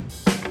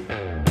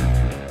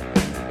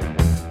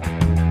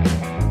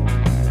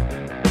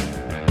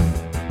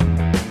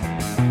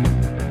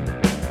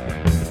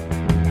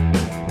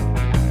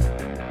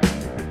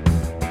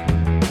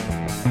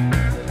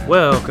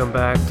Welcome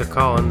back to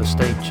Calling the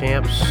State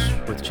Champs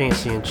with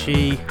Chancey and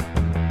Chi.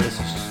 This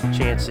is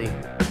Chancey,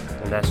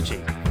 and that's Chi.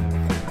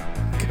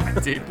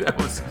 Dude, that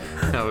was.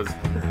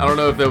 I don't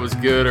know if that was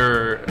good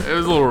or it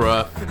was a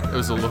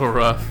little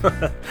rough.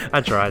 I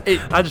tried. Hey,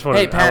 I just wanted.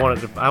 hey, Pat.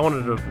 I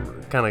wanted to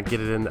kind of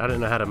get it in. I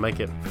didn't know how to make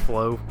it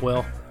flow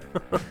well.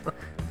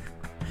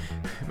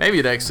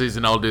 Maybe next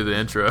season I'll do the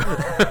intro.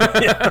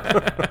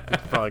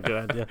 It's probably a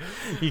good idea.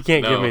 You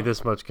can't give No. me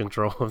this much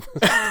control of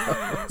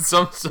this.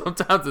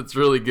 Sometimes it's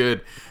really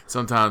good.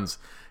 Sometimes,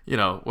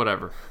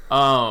 whatever.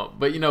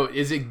 But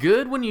is it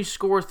good when you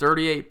score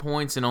 38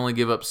 points and only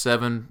give up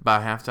 7 by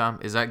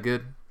halftime? Is that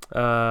good?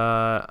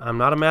 I'm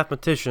not a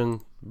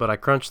mathematician, but I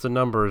crunched the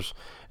numbers,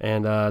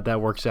 and that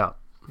works out.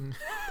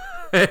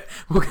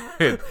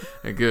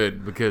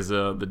 Good, because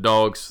the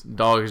dogs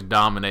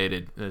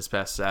dominated this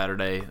past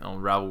Saturday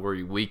on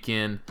rivalry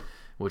weekend,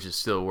 which is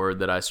still a word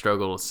that I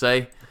struggle to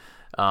say.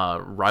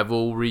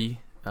 Rivalry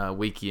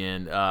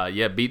weekend,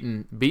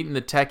 beating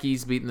the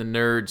techies, beating the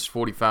nerds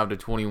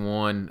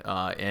 45-21,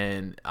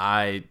 and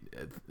I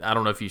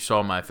don't know if you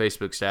saw my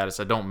Facebook status.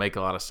 I don't make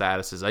a lot of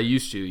statuses. It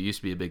used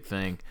to be a big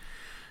thing,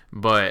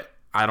 but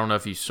I don't know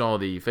if you saw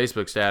the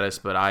Facebook status,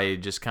 but I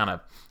just kind of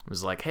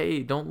was like,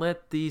 hey, don't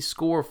let the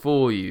score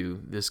fool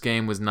you. This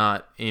game was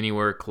not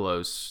anywhere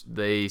close.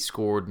 They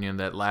scored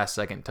that last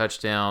second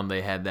touchdown.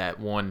 They had that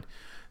one.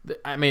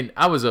 I mean,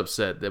 I was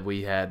upset that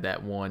we had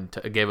that one,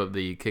 gave up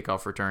the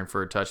kickoff return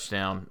for a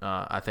touchdown.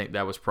 I think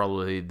that was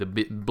probably the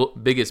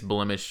biggest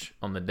blemish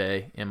on the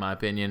day, in my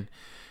opinion.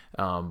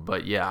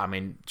 But yeah, I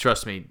mean,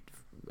 trust me,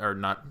 or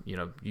not,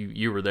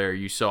 you were there,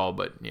 you saw,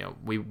 but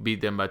we beat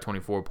them by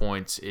 24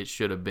 points. It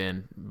should have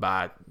been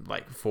by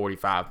like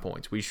 45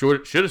 points. We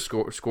should have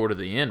scored at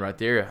the end right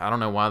there. I don't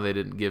know why they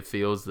didn't give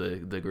Fields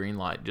the green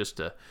light just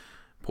to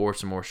pour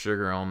some more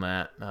sugar on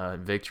that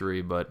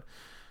victory. But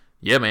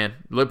yeah, man,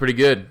 looked pretty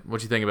good.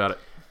 What you think about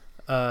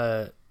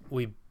it?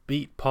 We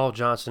beat Paul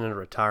Johnson into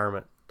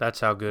retirement.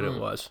 That's how good it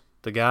was.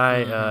 The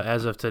guy,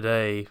 as of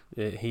today,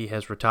 he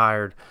has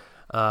retired.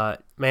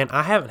 Man,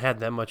 I haven't had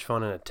that much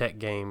fun in a Tech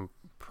game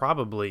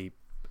probably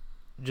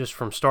just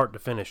from start to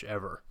finish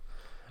ever.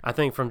 I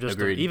think from just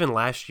even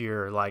last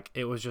year, like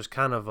it was just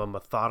kind of a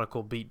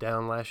methodical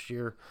beatdown last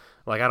year.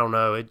 Like, I don't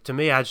know. To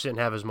me, I just didn't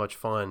have as much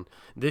fun.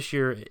 This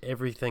year,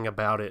 everything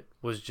about it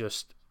was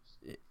just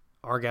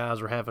our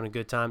guys were having a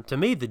good time. To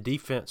me, the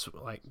defense,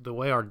 like the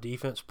way our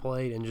defense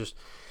played and just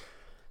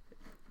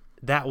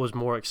that was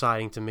more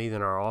exciting to me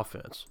than our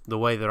offense. The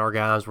way that our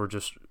guys were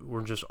just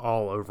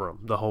all over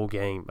them the whole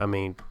game. I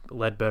mean,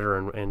 Ledbetter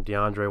and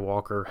DeAndre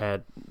Walker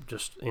had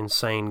just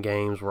insane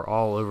games. Were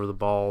all over the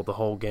ball the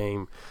whole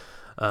game.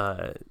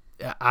 I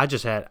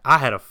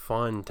had a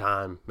fun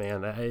time,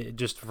 man.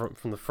 Just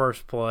from the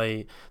first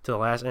play to the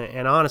last,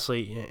 and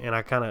honestly, and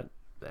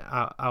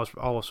I was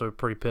also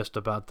pretty pissed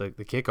about the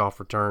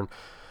kickoff return,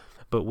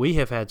 but we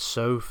have had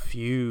so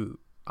few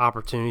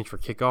opportunities for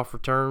kickoff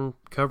return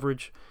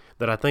coverage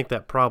that I think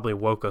that probably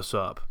woke us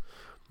up.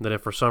 That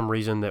if for some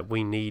reason that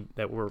we're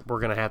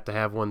going to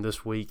have one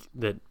this week,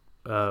 that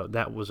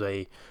was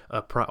a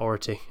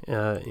priority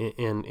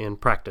in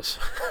practice,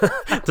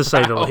 to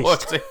say the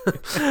least.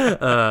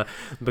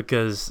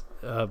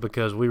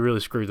 Because we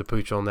really screwed the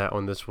pooch on that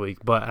one this week.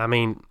 But I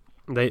mean,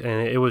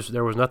 there was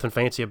nothing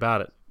fancy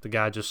about it. The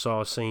guy just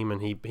saw a seam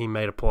and he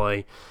made a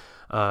play.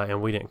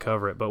 And we didn't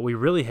cover it. But we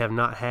really have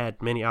not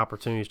had many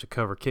opportunities to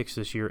cover kicks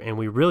this year, and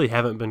we really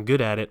haven't been good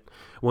at it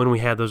when we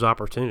had those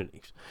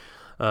opportunities.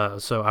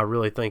 So I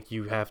really think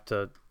you've got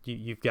to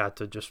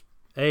just,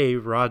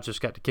 Rod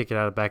just got to kick it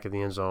out of the back of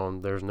the end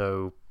zone. There's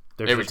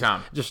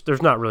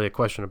not really a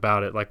question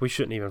about it. Like, we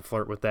shouldn't even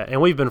flirt with that.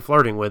 And we've been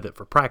flirting with it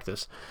for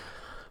practice.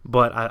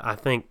 But I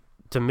think,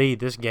 to me,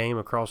 this game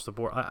across the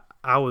board,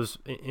 I was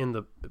in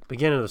the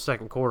beginning of the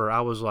second quarter,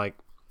 I was like,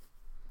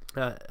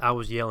 I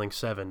was yelling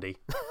 70.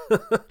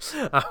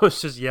 I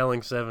was just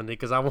yelling 70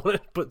 because I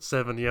wanted to put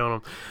 70 on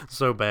them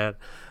so bad.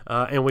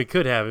 And we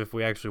could have if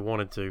we actually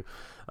wanted to.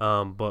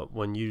 But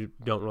when you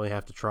don't really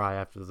have to try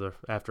after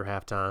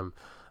halftime,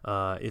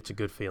 it's a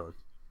good feeling.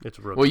 It's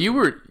a real Well, you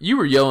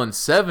were yelling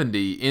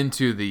 70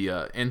 into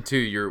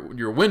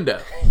your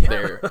window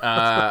there.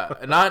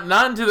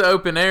 Not into the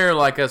open air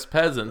like us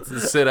peasants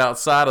that sit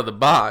outside of the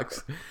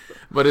box.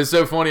 But it's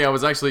so funny. I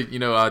was actually,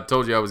 I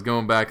told you I was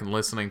going back and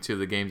listening to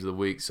the games of the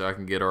week so I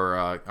can get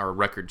our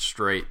record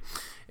straight.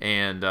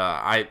 And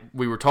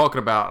we were talking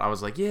about, I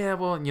was like, yeah,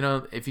 well,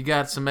 if you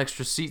got some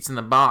extra seats in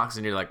the box,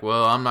 and you're like,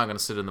 well, I'm not going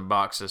to sit in the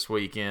box this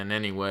weekend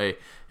anyway.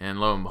 And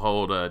lo and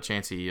behold,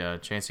 Chancey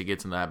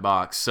gets in that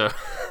box. So,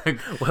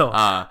 well,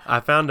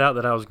 I found out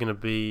that I was going to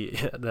be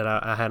that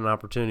I had an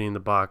opportunity in the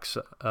box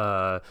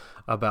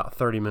about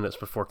 30 minutes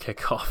before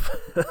kickoff,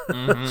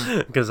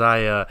 because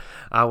I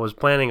was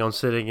planning on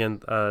sitting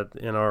in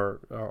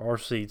our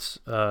seats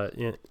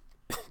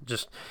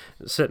just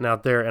sitting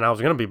out there, and I was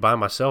going to be by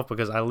myself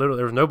because there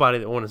was nobody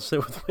that wanted to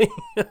sit with me.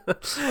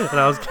 And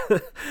I was,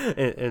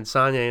 and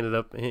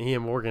Sonya he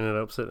and Morgan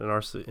ended up sitting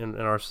in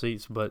our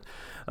seats. But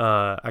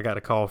I got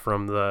a call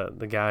from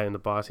the guy in the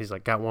box. He's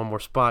like, "Got one more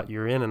spot,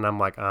 you're in," and I'm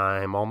like,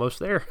 "I'm almost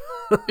there."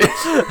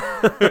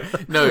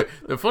 No,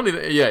 the funny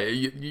thing, yeah,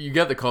 you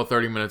got the call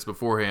 30 minutes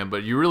beforehand,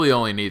 but you really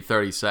only need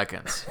 30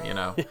 seconds.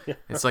 Yeah.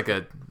 It's like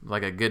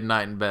a good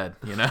night in bed.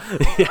 Yeah.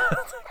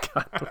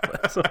 God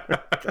bless him.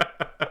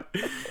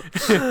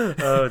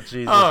 Oh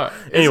Jesus.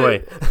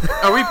 Anyway,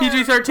 are we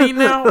PG-13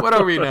 now? What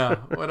are we now?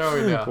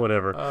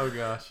 Whatever. Oh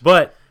gosh.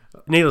 But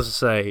needless to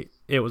say,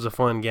 it was a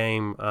fun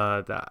game.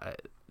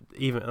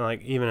 Even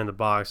in the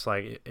box,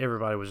 like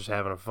everybody was just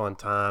having a fun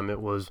time. It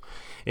was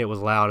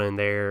loud in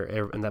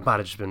there, and that might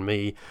have just been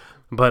me,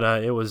 but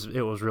it was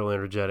really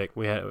energetic.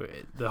 We had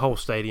the whole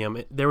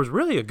stadium. There was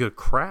really a good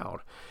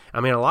crowd. I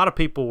mean, a lot of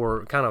people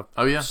were kind of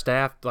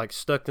staffed, like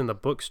stuck in the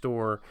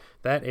bookstore,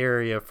 that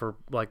area for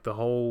like the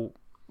whole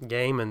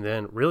game, and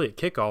then really at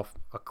kickoff,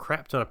 a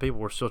crap ton of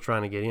people were still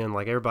trying to get in.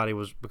 Like everybody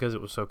was, because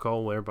it was so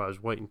cold, everybody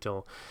was waiting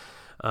till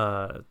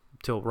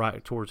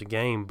right towards the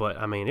game. But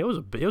I mean, it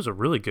was a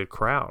really good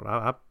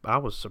crowd. I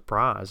was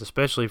surprised,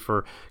 especially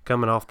for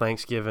coming off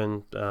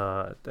Thanksgiving,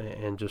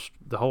 and just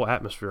the whole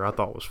atmosphere I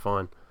thought was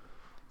fun.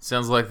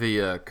 Sounds like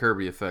the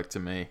Kirby effect to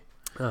me.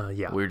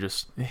 Yeah,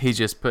 he's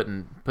just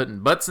putting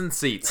butts in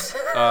seats.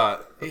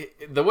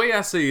 The way I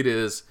see it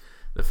is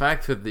the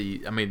fact that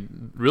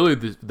really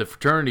the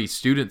fraternity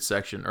student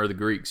section, or the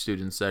Greek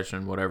student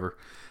section, whatever,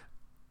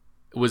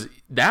 was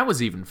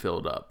even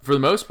filled up for the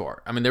most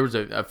part. I mean, there was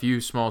a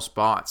few small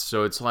spots,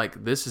 so it's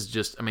like this is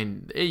just. I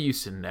mean, it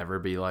used to never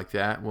be like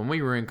that when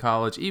we were in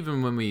college.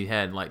 Even when we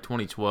had like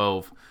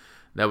 2012,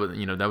 that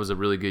was a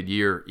really good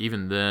year.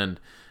 Even then,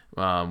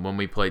 when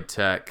we played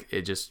Tech,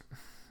 it just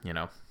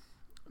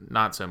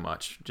not so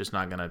much. Just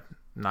not gonna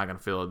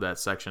fill that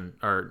section,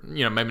 or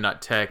maybe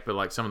not Tech, but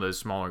like some of those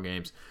smaller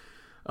games.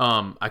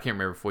 I can't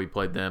remember if we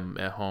played them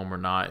at home or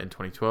not in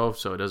 2012,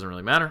 so it doesn't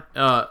really matter.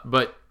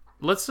 But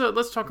let's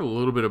talk a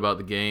little bit about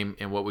the game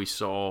and what we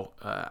saw.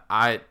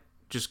 I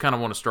just kind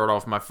of want to start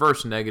off my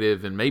first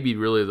negative, and maybe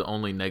really the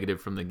only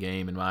negative from the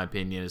game, in my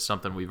opinion, is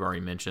something we've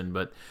already mentioned.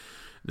 But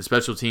the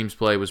special teams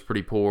play was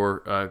pretty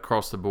poor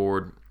across the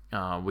board.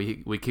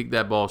 We kicked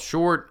that ball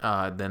short.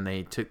 Then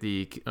they took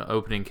the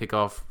opening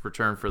kickoff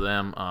return for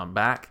them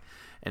back,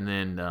 and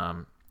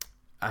then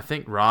I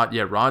think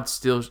Rod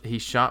still, he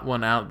shot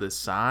one out the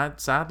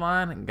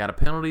sideline and got a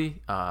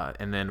penalty.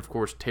 And then of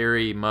course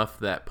Terry muffed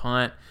that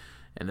punt,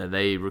 and then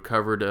they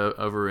recovered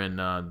over in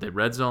the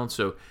red zone.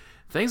 So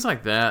things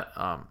like that.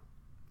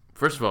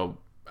 First of all,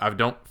 I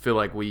don't feel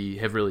like we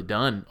have really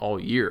done all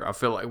year. I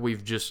feel like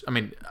we've just,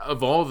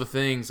 of all the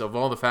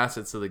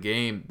facets of the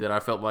game that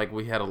I felt like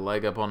we had a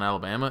leg up on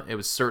Alabama, it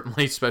was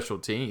certainly special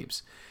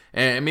teams.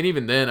 And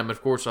even then,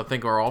 of course, I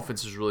think our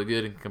offense is really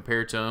good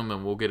compared to them,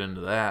 and we'll get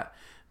into that.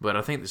 But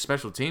I think the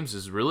special teams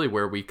is really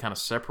where we kind of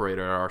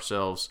separated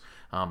ourselves.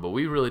 But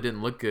we really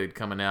didn't look good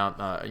coming out,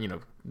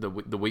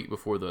 the week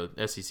before the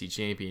SEC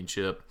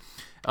championship.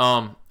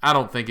 I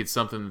don't think it's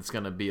something that's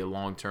going to be a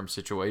long-term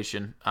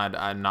situation.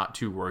 I'm not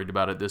too worried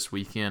about it this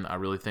weekend. I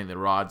really think that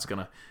Rod's going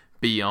to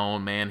be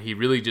on, man. He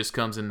really just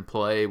comes into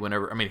play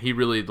whenever. He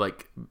really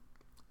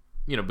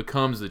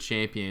becomes the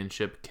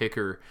championship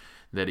kicker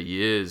that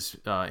he is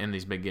in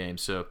these big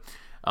games. So,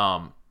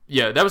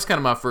 yeah, that was kind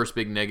of my first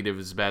big negative,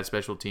 is bad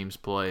special teams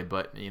play.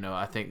 But,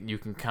 I think you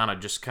can kind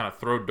of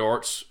throw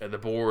darts at the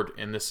board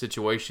in this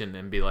situation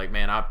and be like,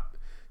 man,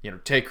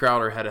 Tay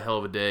Crowder had a hell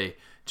of a day.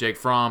 Jake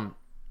Fromm,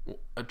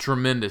 a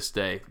tremendous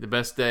day. The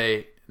best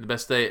day,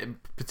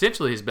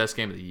 potentially his best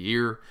game of the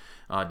year.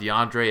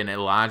 DeAndre and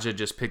Elijah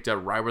just picked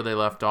up right where they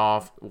left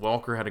off.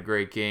 Walker had a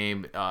great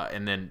game.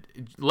 And then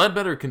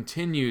Ledbetter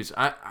continues.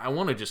 I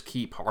want to just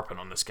keep harping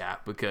on this guy,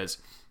 because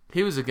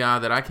he was a guy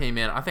that I came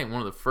in, I think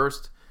one of the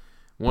first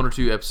one or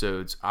two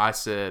episodes, I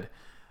said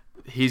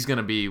he's going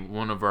to be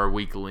one of our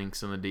weak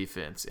links in the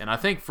defense. And I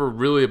think for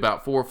really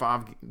about 4 or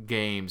 5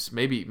 games,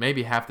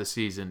 maybe half the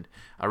season,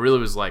 I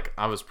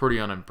was pretty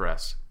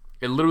unimpressed.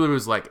 It literally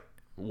was like,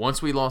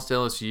 once we lost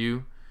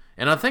LSU,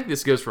 and I think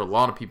this goes for a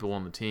lot of people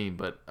on the team,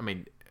 but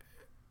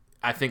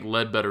I think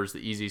Ledbetter is the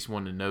easiest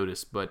one to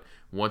notice. But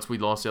once we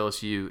lost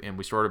LSU and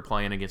we started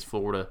playing against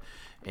Florida,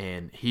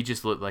 and he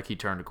just looked like he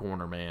turned a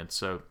corner, man.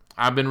 So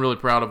I've been really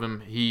proud of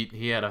him.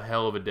 He had a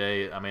hell of a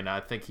day. I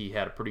think he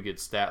had a pretty good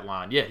stat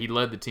line. Yeah, he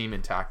led the team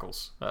in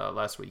tackles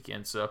last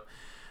weekend. So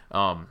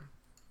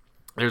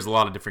there's a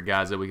lot of different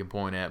guys that we can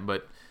point at,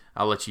 but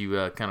I'll let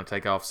you kind of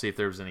take off, see if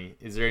there's any.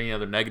 Is there any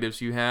other negatives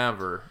you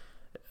have, or?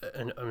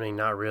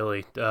 Not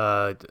really,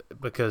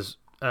 because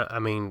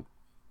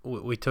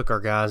we took our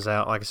guys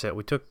out. Like I said,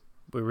 we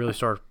really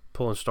started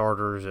pulling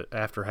starters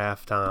after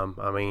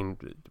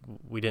halftime.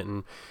 We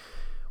didn't.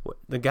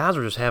 The guys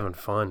were just having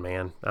fun,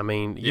 man.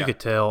 You could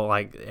tell,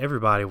 like,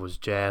 everybody was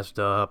jazzed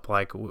up.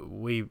 Like,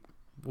 we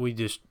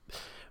just,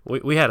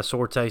 we had a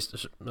sour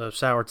taste, a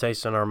sour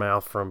taste in our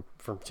mouth from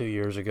 2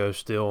 years ago.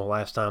 Still,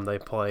 last time they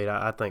played,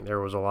 I think there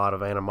was a lot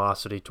of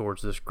animosity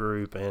towards this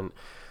group, and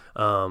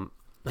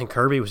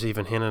Kirby was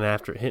even hinting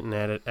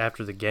at it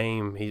after the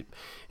game.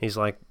 He's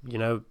like,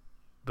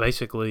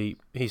 basically,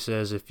 he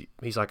says,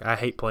 he's like, I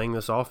hate playing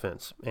this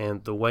offense,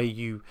 and the way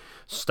you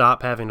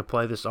stop having to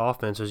play this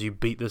offense is you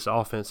beat this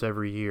offense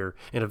every year,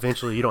 and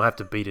eventually you don't have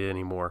to beat it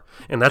anymore.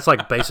 And that's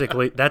like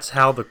basically that's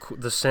how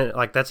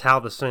that's how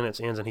the sentence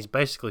ends. And he's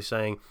basically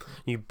saying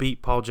you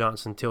beat Paul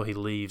Johnson until he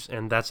leaves,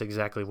 and that's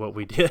exactly what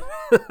we did.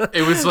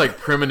 It was like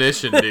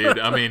premonition, dude.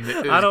 I mean,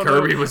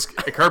 Kirby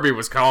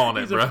was calling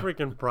it, he's bro. He's a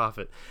freaking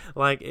prophet.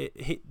 Like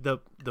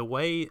the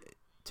way,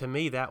 to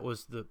me, that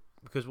was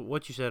because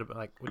what you said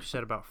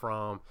about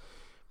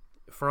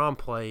Fromm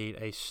played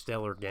a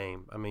stellar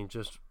game. I mean,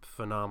 just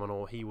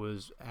phenomenal. He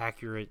was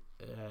accurate.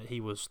 He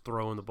was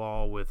throwing the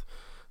ball with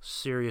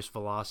serious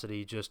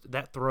velocity. Just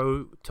that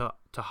throw to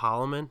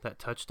Holloman, that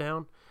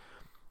touchdown.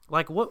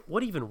 Like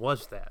what even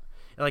was that?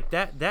 Like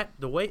that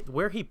the way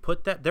where he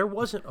put that, there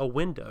wasn't a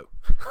window.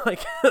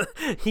 Like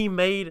he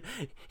made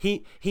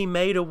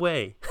a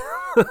way.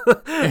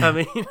 I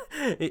mean,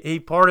 he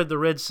parted the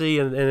Red Sea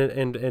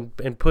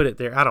and put it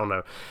there. I don't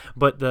know,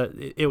 but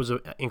it was an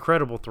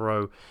incredible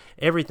throw.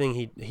 Everything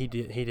he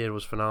did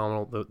was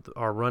phenomenal.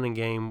 Our running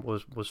game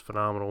was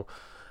phenomenal,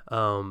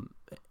 and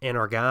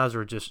our guys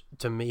are just,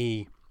 to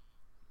me.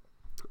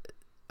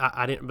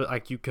 I didn't, but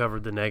like you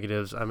covered the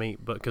negatives. I mean,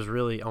 but because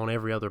really on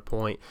every other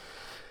point,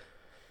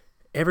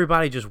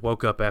 everybody just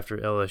woke up after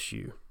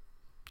LSU.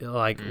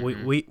 Like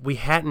we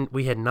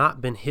had not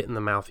been hit in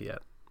the mouth yet.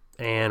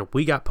 And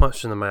we got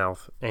punched in the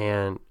mouth,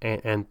 and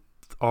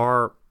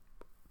our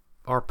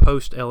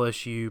post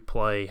LSU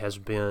play has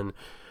been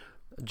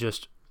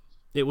just,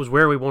 it was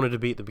where we wanted to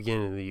be at the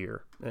beginning of the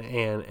year,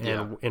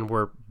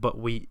 but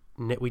we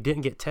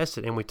didn't get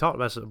tested, and we talked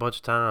about this a bunch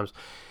of times.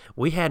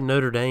 We had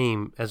Notre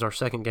Dame as our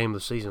second game of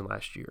the season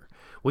last year.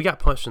 We got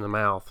punched in the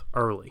mouth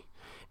early,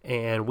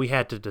 and we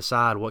had to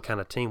decide what kind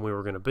of team we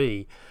were going to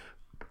be.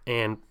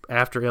 And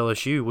after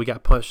LSU, we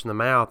got punched in the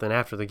mouth, and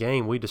after the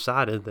game, we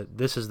decided that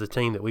this is the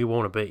team that we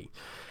want to be,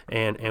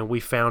 and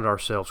we found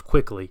ourselves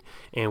quickly,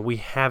 and we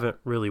haven't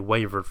really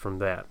wavered from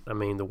that. I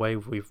mean, the way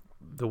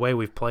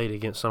we've played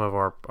against some of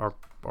our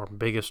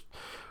biggest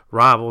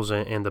rivals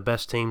and the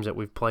best teams that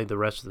we've played the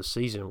rest of the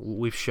season,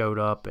 we've showed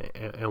up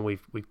and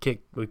we've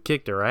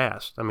kicked their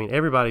ass. I mean,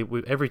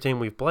 every team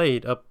we've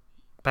played up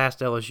past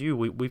LSU,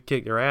 we've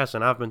kicked their ass,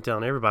 and I've been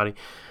telling everybody,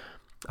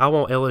 I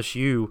want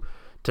LSU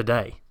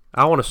today.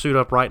 I want to suit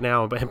up right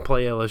now and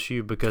play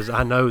LSU because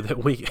I know that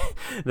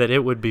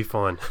it would be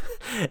fun,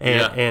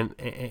 and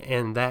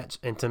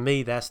to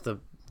me that's the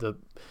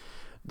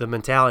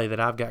mentality that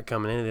I've got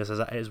coming into this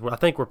is I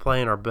think we're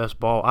playing our best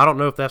ball. I don't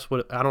know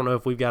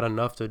if we've got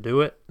enough to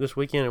do it this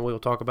weekend, and we'll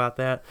talk about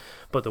that.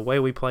 But the way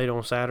we played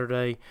on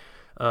Saturday,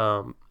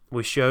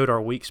 we showed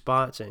our weak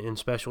spots in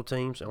special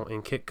teams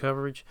in kick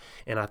coverage,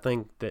 and I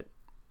think that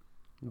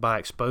by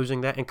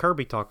exposing that, and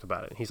Kirby talked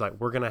about it. He's like,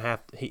 we're gonna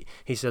have to,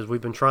 he says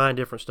we've been trying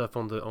different stuff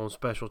on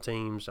special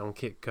teams, on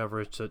kick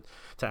coverage to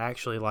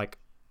actually like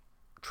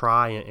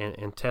try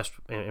and test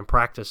and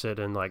practice it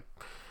and like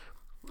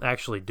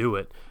actually do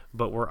it.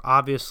 But we're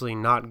obviously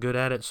not good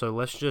at it, so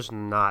let's just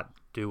not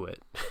do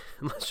it.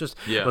 Let's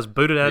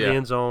boot it out of the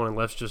end zone and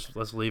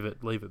let's leave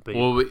it be.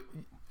 Well,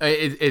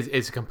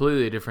 it's a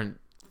completely different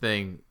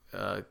thing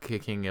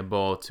kicking a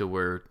ball to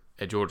where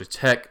a Georgia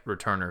Tech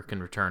returner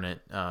can return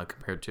it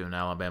compared to an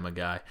Alabama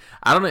guy.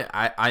 I don't know.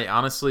 I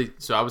honestly,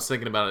 so I was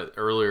thinking about it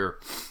earlier.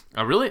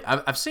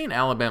 I've seen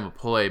Alabama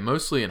play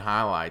mostly in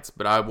highlights,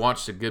 but I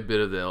watched a good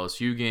bit of the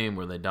LSU game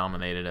where they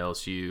dominated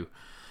LSU,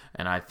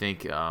 and I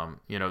think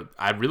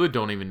I really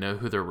don't even know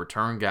who their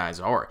return guys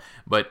are.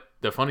 But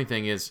the funny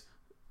thing is,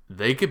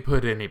 they could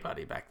put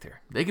anybody back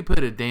there. They could put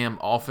a damn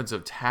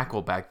offensive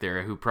tackle back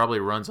there who probably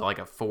runs like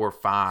a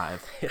 4.5.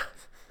 Yeah.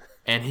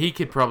 And he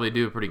could probably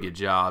do a pretty good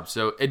job.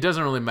 So it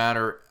doesn't really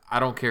matter.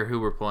 I don't care who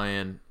we're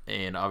playing.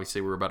 And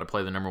obviously we're about to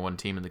play the number one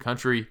team in the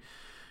country,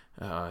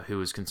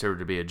 who is considered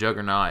to be a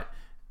juggernaut.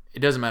 It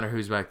doesn't matter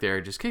who's back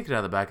there. Just kick it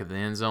out of the back of the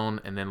end zone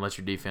and then let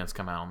your defense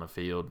come out on the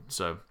field.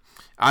 So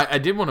I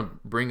did want to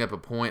bring up a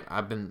point.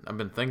 I've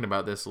been thinking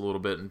about this a little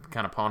bit and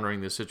kind of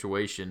pondering this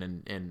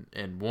situation.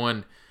 And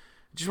one,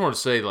 I just want to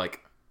say,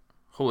 like,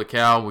 holy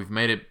cow, we've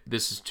made it.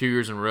 This is 2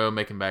 years in a row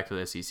making back to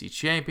the SEC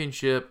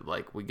championship.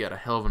 Like, we got a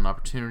hell of an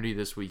opportunity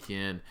this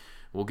weekend.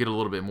 We'll get a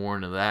little bit more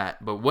into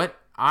that. But what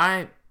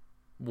I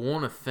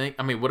want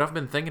to what I've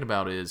been thinking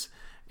about is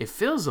it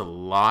feels a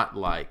lot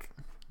like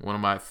one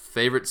of my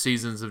favorite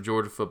seasons of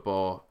Georgia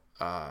football.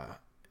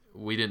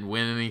 We didn't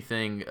win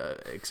anything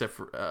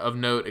of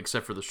note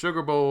except for the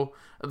Sugar Bowl.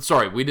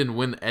 Sorry, we didn't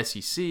win the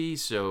SEC,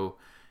 so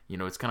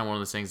it's kind of one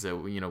of those things that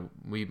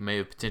we may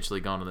have potentially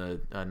gone to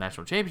the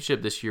national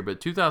championship this year.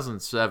 But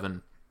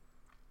 2007,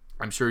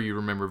 I'm sure you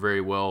remember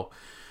very well,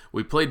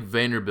 we played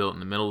Vanderbilt in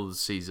the middle of the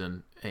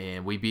season,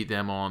 and we beat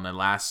them on a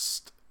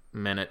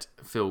last-minute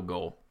field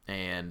goal.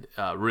 And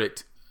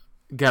Richt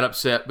got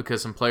upset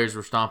because some players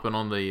were stomping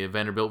on the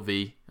Vanderbilt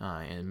V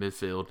in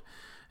midfield,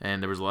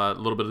 and there was a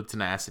little bit of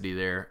tenacity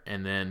there.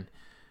 And then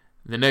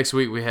the next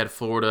week we had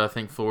Florida. I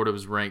think Florida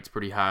was ranked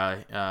pretty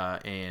high,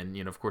 and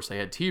of course they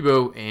had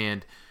Tebow,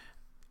 and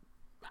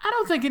I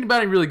don't think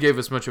anybody really gave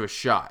us much of a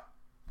shot.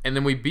 And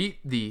then we beat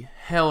the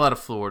hell out of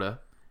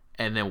Florida,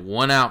 and then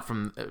won out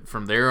from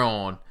there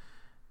on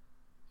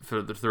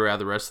throughout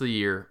the rest of the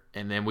year.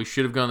 And then we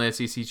should have gone to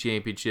the SEC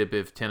championship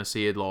if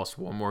Tennessee had lost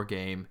one more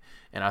game.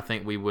 And I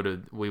think we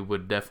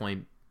would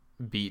definitely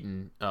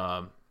beaten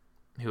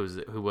who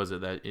was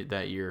it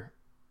that year?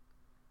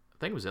 I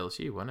think it was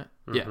LSU, wasn't it?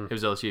 Mm-hmm. Yeah, it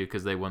was LSU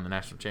because they won the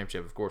national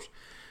championship, of course.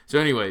 So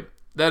anyway,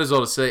 that is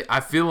all to say.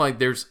 I feel like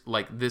there's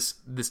like this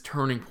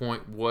turning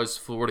point was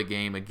Florida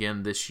game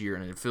again this year,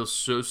 and it feels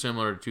so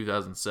similar to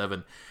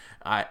 2007.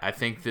 I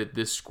think that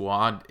this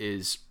squad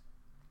is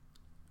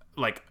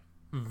like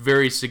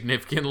very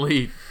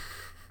significantly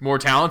more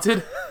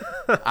talented,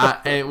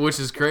 which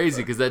is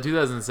crazy because that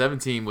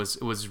 2017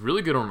 was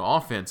really good on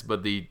offense,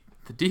 but the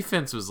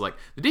defense was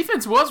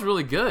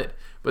really good,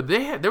 but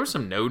there were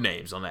some no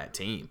names on that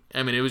team.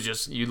 I mean, it was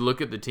just you look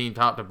at the team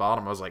top to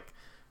bottom. I was like,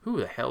 who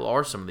the hell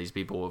are some of these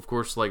people? Of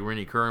course, like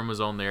Rennie Curran was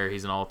on there.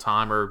 He's an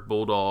all-timer,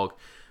 Bulldog.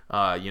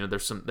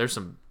 There's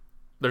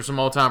some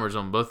all-timers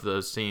on both of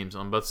those teams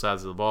on both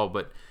sides of the ball,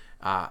 but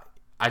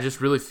I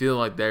just really feel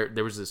like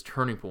there was this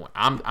turning point.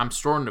 I'm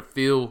starting to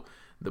feel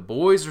the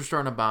boys are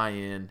starting to buy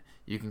in.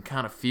 You can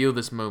kind of feel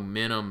this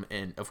momentum,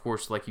 and of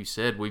course, like you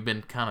said, we've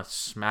been kind of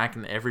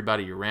smacking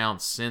everybody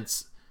around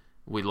since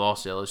we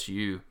lost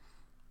LSU.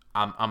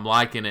 I'm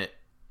liking it,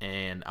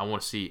 and I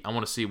want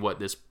to see what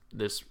this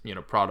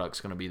product's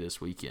going to be this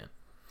weekend.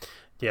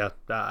 Yeah,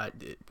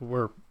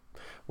 we're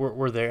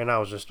there, and I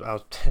was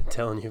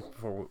telling you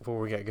before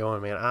we got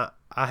going, man.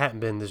 I hadn't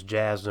been this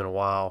jazzed in a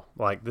while.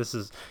 Like this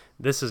has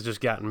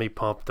just gotten me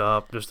pumped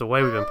up. Just the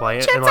way we've been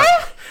playing,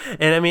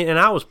 and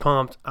I was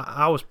pumped.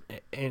 I was,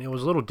 and it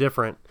was a little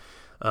different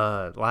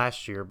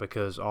last year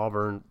because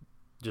Auburn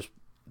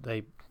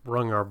they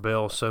rung our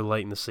bell so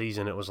late in the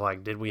season. It was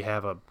like, did we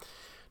have a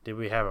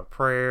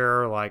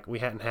prayer? Like we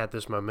hadn't had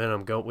this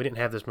momentum go. We didn't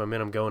have this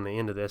momentum going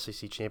into the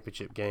SEC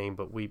championship game,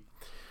 but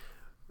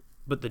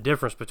the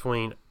difference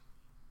between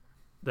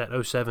that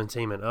 2007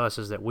 team and us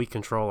is that we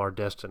control our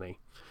destiny.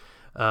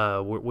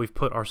 We've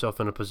put ourselves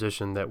in a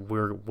position that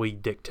we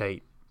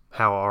dictate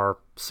how our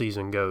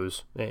season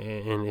goes,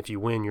 and if you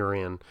win, you're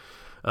in.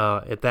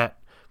 At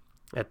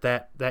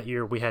that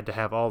year, we had to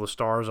have all the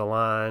stars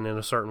align in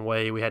a certain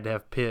way. We had to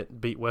have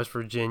Pitt beat West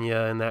Virginia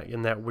in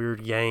that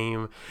weird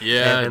game.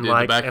 Yeah, and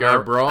the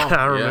backyard brawl.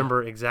 I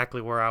remember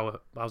exactly where I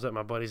was at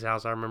my buddy's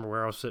house. I remember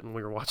where I was sitting.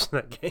 We were watching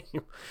that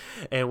game,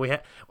 and we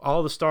had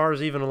all the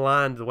stars even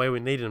aligned the way we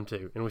needed them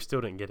to, and we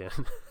still didn't get in.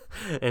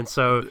 And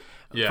so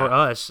for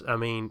us, I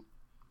mean,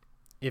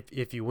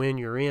 if you win,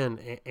 you're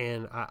in,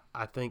 and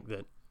I think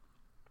that.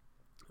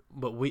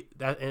 But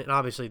and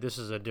obviously this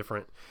is a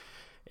different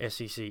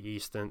SEC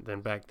East than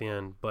back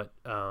then, but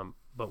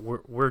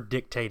we're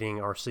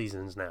dictating our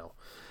seasons now,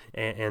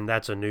 and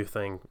that's a new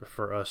thing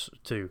for us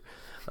too.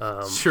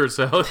 Sure,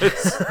 so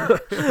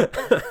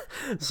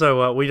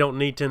so we don't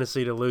need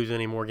Tennessee to lose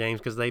any more games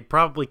because they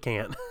probably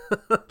can't.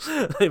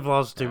 They've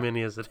lost too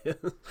many as it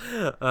is.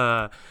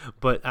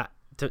 But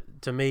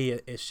to me,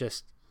 it's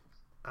just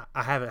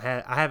I haven't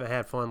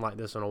had fun like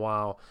this in a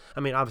while.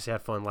 I mean, obviously I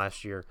had fun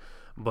last year.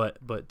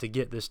 But to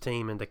get this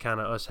team and to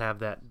kind of us have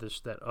that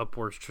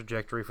upwards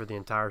trajectory for the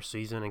entire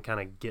season and kind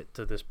of get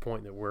to this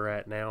point that we're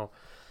at now,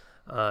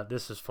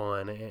 this is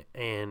fun,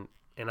 and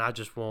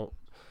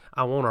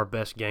I want our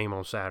best game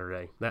on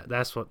Saturday.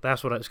 That's what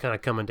it's kind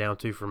of coming down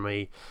to for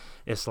me.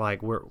 It's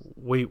like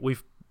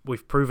we've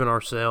proven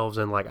ourselves,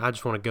 and like I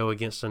just want to go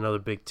against another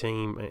big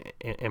team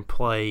and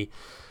play.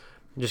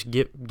 Just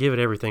give it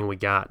everything we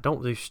got.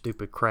 Don't do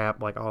stupid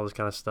crap like all this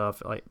kind of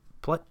stuff. Like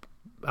play.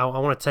 I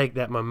want to take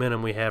that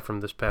momentum we had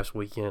from this past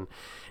weekend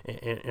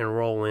and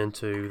roll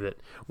into that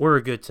we're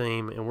a good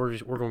team and we're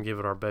going to give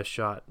it our best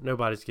shot.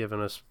 Nobody's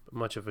given us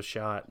much of a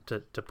shot to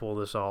pull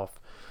this off,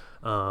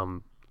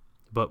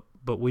 but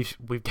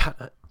we've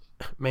got,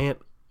 man,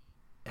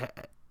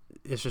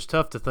 it's just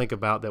tough to think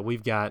about that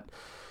we've got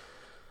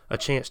a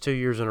chance 2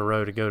 years in a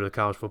row to go to the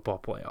college football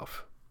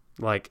playoff.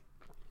 Like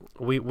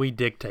we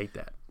dictate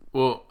that.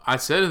 Well, I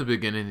said at the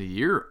beginning of the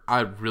year, I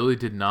really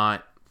did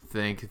not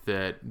think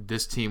that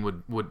this team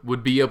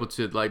would be able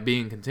to like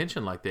be in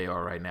contention like they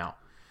are right now,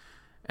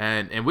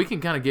 and we can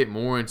kind of get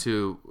more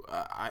into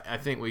I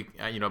think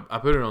I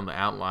put it on the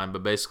outline,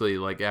 but basically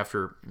like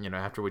after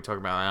we talk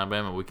about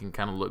Alabama, we can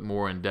kind of look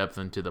more in depth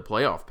into the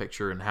playoff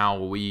picture and how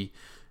we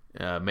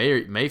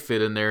may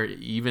fit in there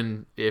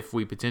even if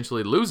we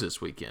potentially lose this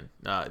weekend.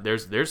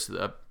 There's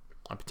a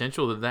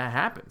potential that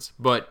happens,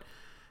 but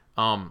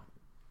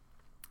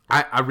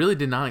I really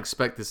did not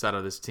expect this out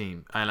of this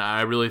team, and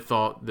I really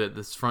thought that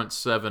this front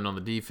seven on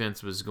the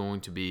defense was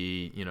going to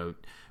be,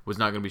 was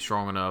not going to be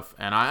strong enough.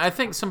 And I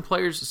think some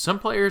players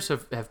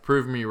have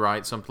proven me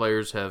right. Some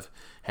players have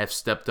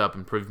stepped up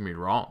and proven me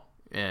wrong,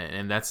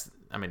 and that's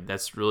I mean,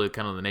 that's really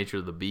kind of the nature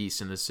of the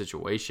beast in this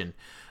situation.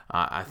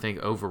 I think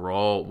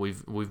overall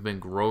we've been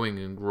growing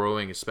and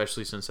growing,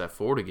 especially since that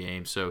Florida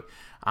game. So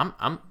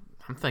I'm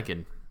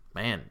thinking,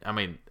 man, I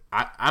mean,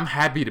 I'm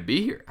happy to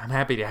be here. I'm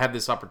happy to have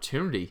this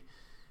opportunity.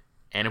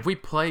 And if we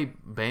play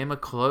Bama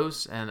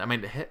close, and I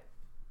mean,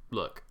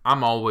 look,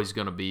 I'm always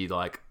going to be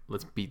like,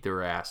 let's beat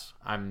their ass.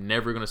 I'm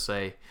never going to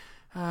say,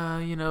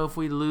 if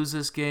we lose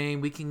this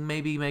game, we can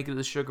maybe make it to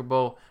the Sugar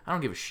Bowl. I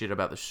don't give a shit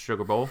about the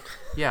Sugar Bowl.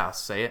 Yeah, I'll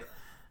say it.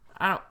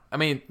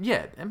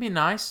 Yeah, it'd be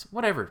nice,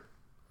 whatever.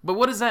 But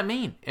what does that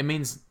mean? It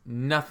means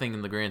nothing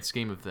in the grand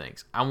scheme of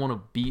things. I want to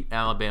beat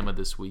Alabama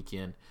this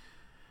weekend.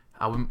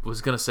 I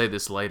was going to say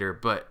this later,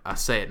 but I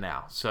say it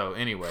now. So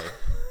anyway.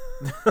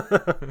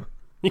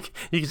 You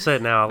can say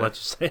it now. I'll let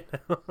you say it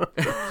now.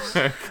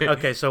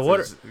 Okay. So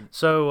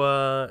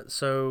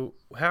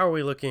how are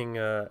we looking?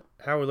 How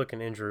are we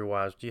looking injury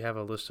wise? Do you have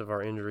a list of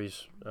our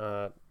injuries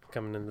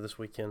coming into this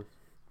weekend?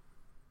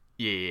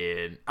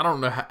 Yeah, I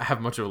don't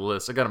have much of a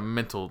list. I got some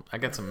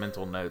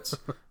mental notes,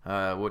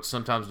 which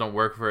sometimes don't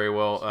work very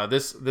well.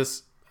 This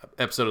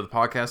episode of the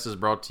podcast is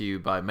brought to you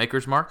by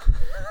Maker's Mark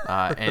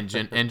and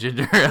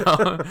Ginger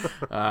Ale.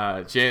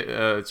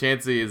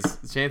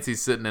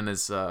 Chancey's sitting in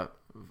his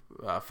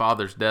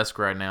father's desk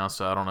right now,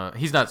 so I don't know.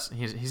 He's not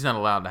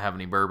allowed to have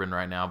any bourbon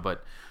right now,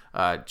 but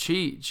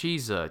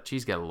Cheese got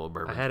a little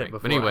bourbon. I had it before.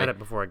 But anyway, I had it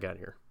before I got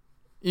here.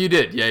 You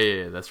did,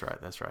 yeah. That's right.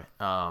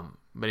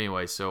 But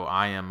anyway, so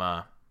I'm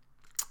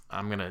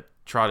gonna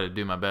try to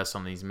do my best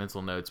on these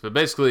mental notes. But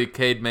basically,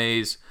 Cade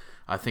Mays,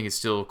 I think is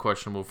still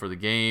questionable for the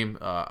game.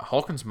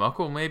 Hawkins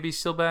Muckle may be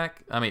still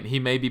back. I mean, he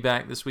may be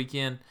back this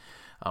weekend,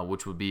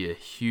 which would be a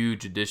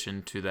huge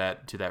addition to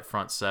that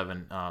front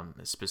seven,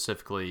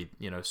 specifically,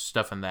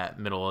 stuffing that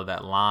middle of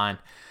that line.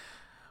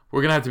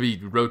 We're gonna have to be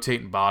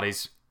rotating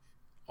bodies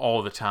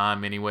all the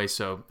time anyway.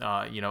 So,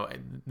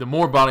 the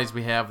more bodies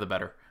we have, the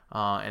better.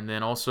 And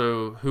then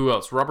also, who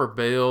else? Robert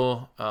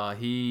Bale.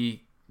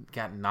 He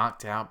got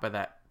knocked out by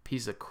that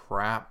piece of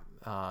crap.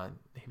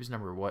 He was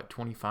number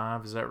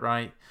 25, is that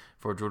right,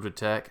 for Georgia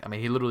Tech? I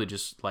mean, he literally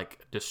just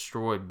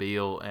destroyed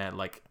Beal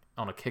and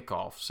on a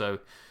kickoff. So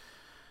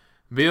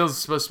Beal's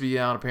supposed to be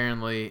out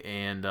apparently.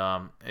 And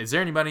is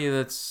there anybody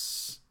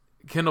that's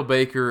Kendall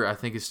Baker? I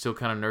think is still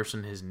kind of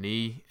nursing his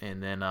knee.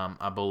 And then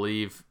I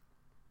believe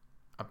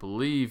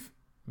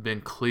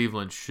Ben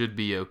Cleveland should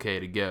be okay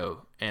to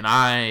go, and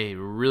I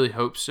really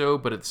hope so.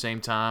 But at the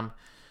same time,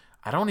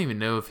 I don't even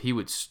know if he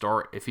would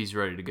start if he's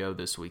ready to go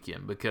this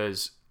weekend,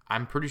 because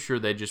I'm pretty sure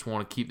they just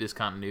want to keep this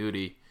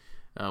continuity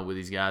with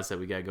these guys that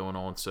we got going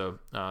on. So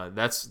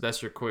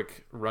that's your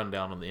quick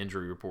rundown on the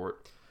injury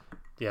report.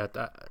 Yeah,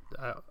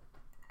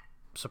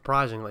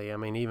 surprisingly, I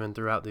mean, even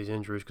throughout these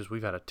injuries, because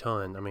we've had a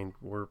ton. I mean,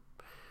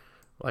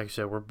 like I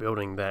said, we're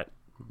building that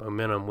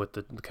momentum with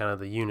the kind of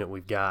the unit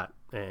we've got,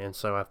 and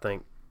so I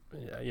think,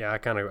 yeah,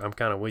 I'm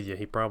kind of with you.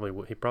 He probably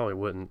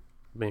wouldn't.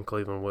 Ben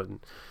Cleveland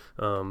wouldn't.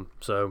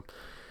 So.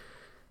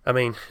 I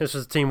mean, this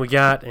is the team we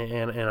got,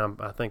 and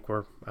I think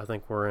we're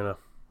in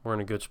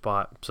a good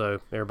spot.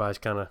 So everybody's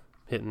kind of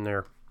hitting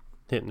their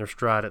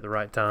stride at the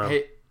right time.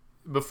 Hey,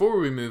 before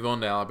we move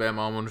on to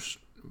Alabama, I want to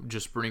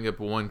just bring up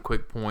one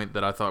quick point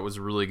that I thought was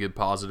a really good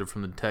positive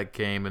from the Tech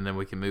game, and then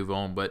we can move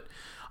on. But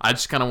I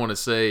just kind of want to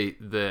say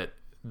that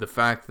the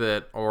fact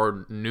that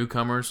our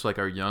newcomers, like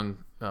our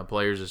young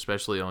players,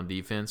 especially on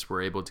defense,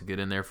 were able to get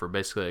in there for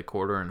basically a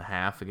quarter and a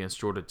half against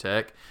Georgia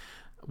Tech.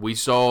 We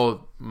saw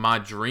my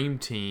dream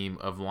team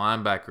of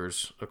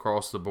linebackers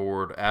across the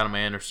board: Adam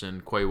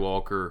Anderson, Quay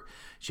Walker,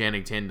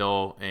 Channing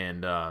Tindall,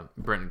 and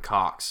Brenton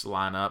Cox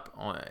line up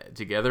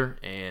together,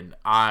 and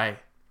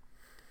I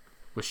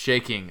was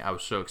shaking. I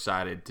was so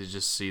excited to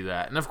just see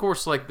that. And of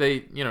course,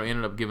 they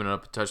ended up giving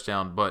up a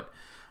touchdown, but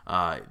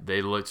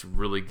they looked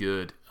really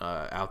good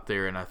out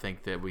there, and I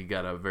think that we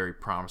got a very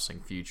promising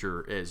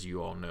future, as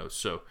you all know.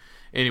 So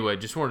anyway,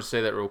 just wanted to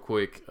say that real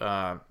quick.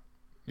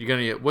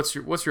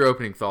 What's your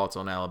opening thoughts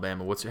on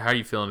Alabama? How are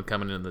you feeling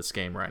coming into this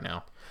game right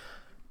now?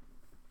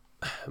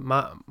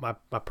 I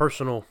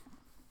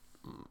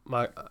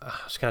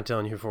was kind of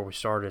telling you before we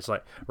started, it's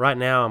like right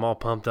now I'm all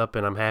pumped up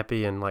and I'm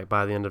happy, and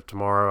by the end of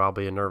tomorrow I'll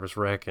be a nervous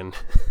wreck and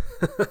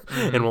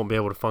and won't be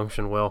able to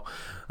function well.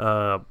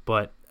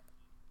 But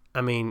I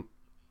mean,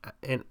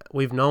 and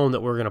we've known that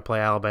we're going to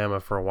play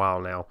Alabama for a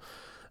while now,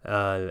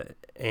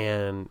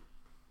 and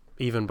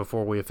even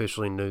before we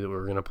officially knew that we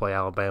were going to play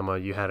Alabama,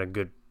 you had a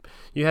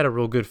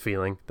real good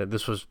feeling that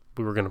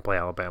we were going to play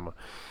Alabama.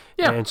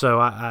 Yeah. And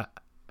so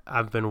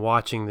I've been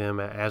watching them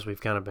as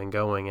we've kind of been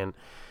going, and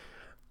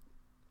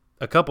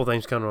a couple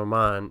things come to my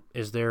mind.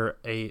 Is they're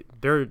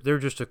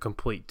just a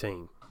complete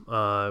team.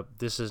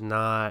 This is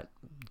not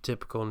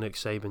typical Nick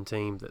Saban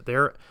team.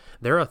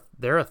 They're a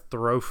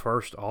throw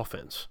first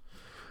offense.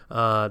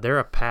 They're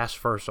a pass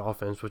first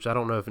offense, which I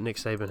don't know if Nick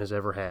Saban has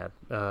ever had,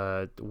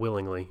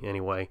 willingly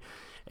anyway.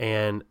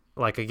 And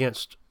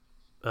against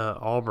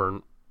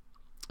Auburn,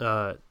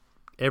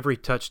 every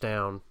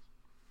touchdown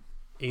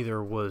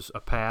either was a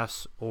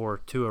pass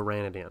or Tua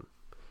ran it in.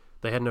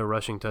 They had no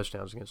rushing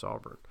touchdowns against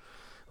Auburn.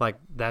 Like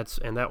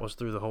that was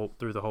through the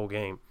whole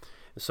game.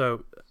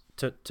 So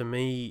to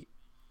me,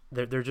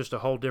 they're just a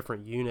whole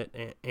different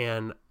unit,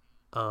 and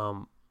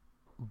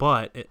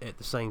but at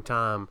the same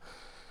time,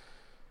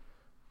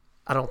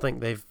 I don't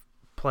think they've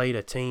played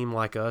a team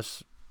like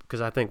us,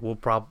 because I think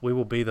we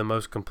will be the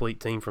most complete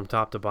team from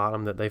top to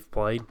bottom that they've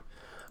played.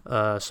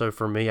 So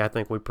for me, I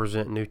think we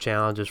present new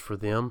challenges for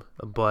them,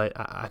 but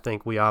I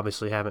think we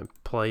obviously haven't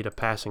played a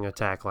passing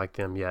attack like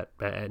them yet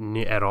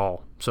at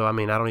all. So, I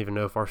mean, I don't even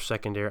know if our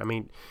secondary – I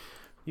mean,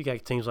 you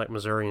got teams like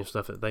Missouri and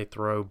stuff that they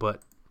throw,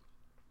 but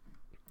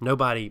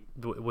nobody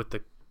with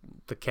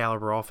the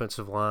caliber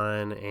offensive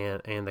line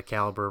and the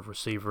caliber of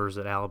receivers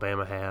that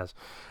Alabama has.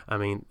 I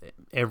mean,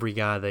 every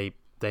guy they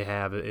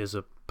have is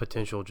a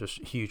potential just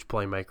huge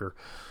playmaker.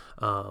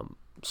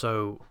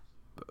 So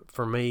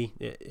for me,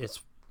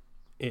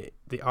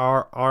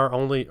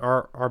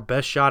 our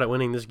best shot at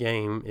winning this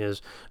game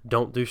is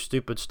don't do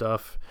stupid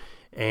stuff,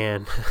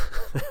 and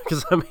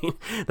because I mean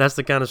that's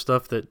the kind of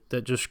stuff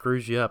that just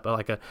screws you up,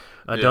 like a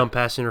dumb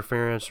pass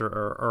interference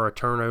or a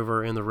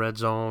turnover in the red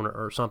zone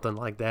or something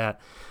like that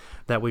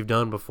we've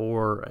done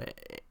before,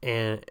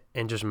 and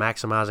just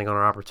maximizing on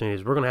our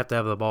opportunities. We're going to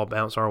have the ball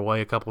bounce our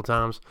way a couple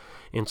times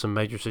in some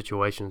major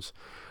situations,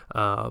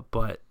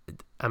 but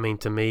I mean,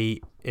 to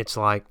me, it's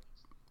like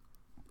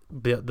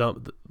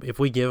if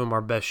we give them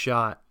our best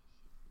shot,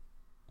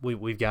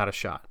 we've got a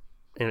shot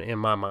in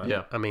my mind.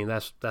 Yeah. I mean,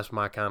 that's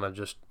my kind of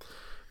just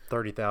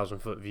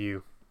 30,000-foot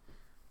view.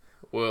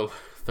 Well,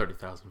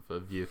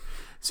 30,000-foot view.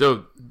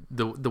 So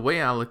the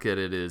way I look at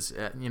it is,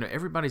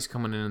 everybody's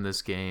coming in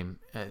this game.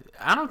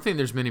 I don't think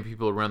there's many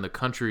people around the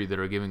country that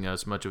are giving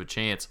us much of a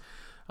chance.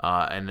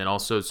 And then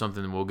also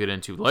something that we'll get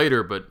into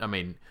later. But, I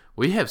mean,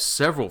 we have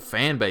several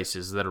fan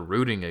bases that are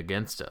rooting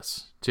against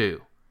us,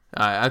 too.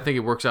 I think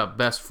it works out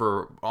best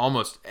for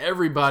almost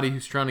everybody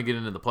who's trying to get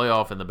into the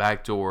playoff in the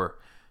back door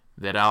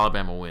that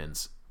Alabama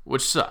wins,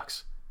 which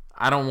sucks.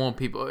 I don't want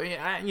people,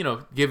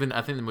 given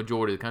I think the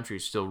majority of the country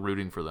is still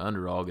rooting for the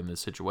underdog in this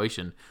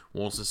situation,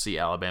 wants to see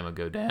Alabama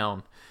go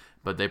down,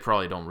 but they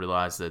probably don't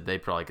realize that they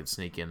probably could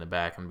sneak in the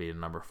back and be a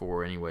number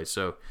 4 anyway.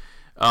 So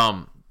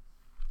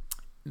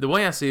the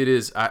way I see it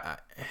is,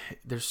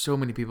 there's so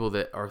many people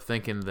that are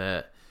thinking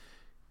that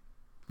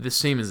this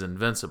team is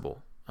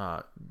invincible.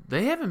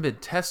 They haven't been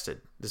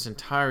tested this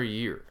entire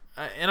year.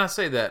 And I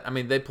say that, I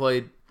mean, they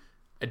played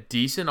a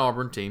decent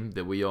Auburn team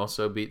that we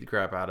also beat the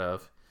crap out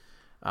of.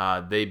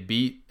 They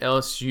beat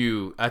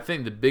LSU. I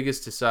think the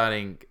biggest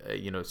deciding,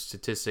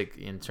 statistic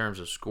in terms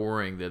of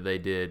scoring that they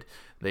did,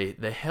 they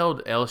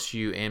held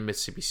LSU and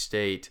Mississippi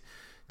State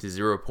to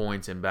 0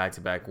 points in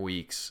back-to-back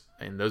weeks.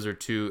 And those are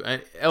two.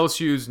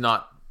 LSU's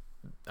not,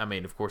 I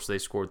mean, of course, they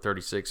scored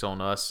 36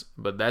 on us,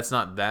 but that's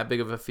not that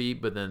big of a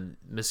feat. But then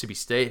Mississippi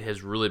State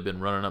has really been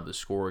running up the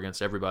score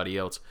against everybody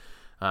else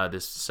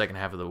this second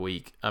half of the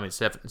week. I mean,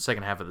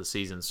 second half of the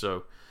season.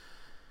 So,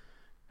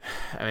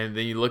 I mean,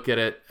 then you look at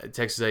it.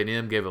 Texas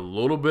A&M gave a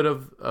little bit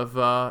of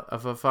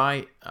a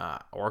fight.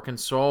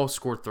 Arkansas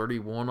scored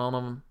 31 on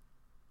them.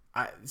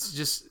 It's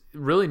just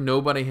really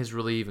nobody has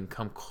really even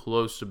come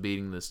close to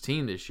beating this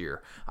team this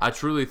year. I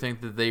truly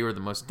think that they were the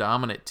most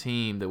dominant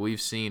team that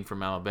we've seen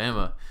from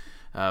Alabama,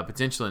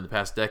 potentially in the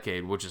past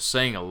decade, which is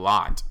saying a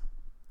lot.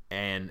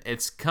 And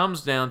it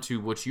comes down to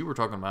what you were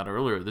talking about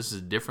earlier. This is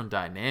a different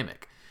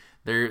dynamic.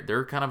 They're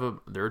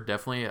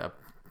definitely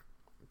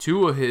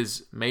Tua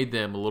has made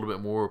them a little bit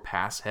more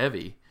pass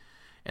heavy,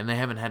 and they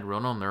haven't had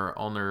lean on their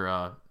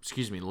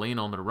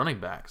running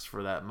backs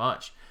for that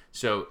much.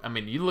 So, I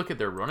mean, you look at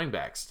their running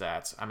back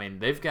stats. I mean,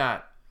 they've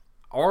got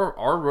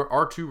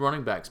our two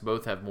running backs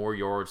both have more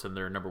yards than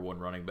their number one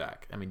running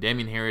back. I mean,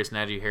 Damian Harris,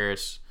 Najee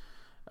Harris,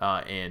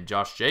 and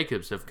Josh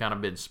Jacobs have kind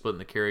of been splitting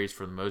the carries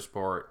for the most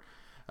part.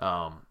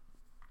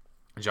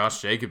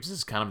 Josh Jacobs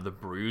is kind of the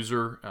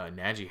bruiser.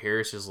 Najee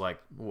Harris is like,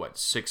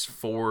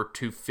 6'4",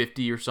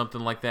 250 or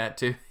something like that,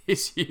 too.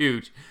 He's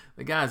huge.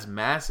 The guy's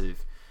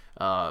massive.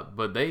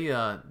 But they've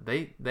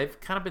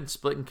kind of been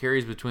splitting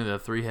carries between the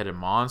three-headed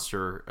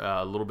monster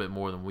a little bit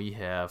more than we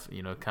have,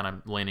 kind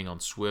of leaning on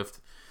Swift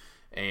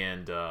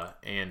and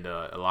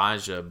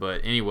Elijah.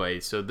 But anyway,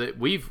 so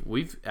we've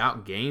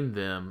outgained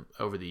them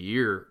over the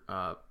year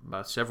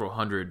by several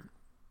hundred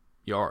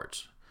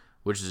yards,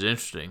 which is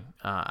interesting.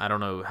 I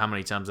don't know how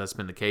many times that's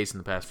been the case in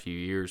the past few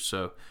years.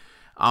 So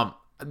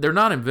they're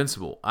not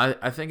invincible.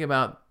 I think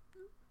about,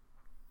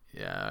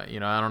 I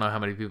don't know how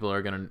many people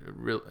are going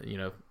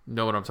to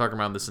know what I'm talking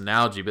about in this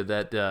analogy, but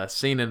that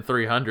scene in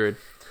 300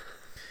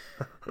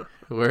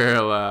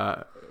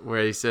 where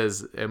he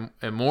says,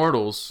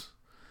 immortals,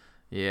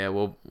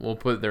 we'll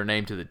put their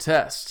name to the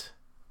test.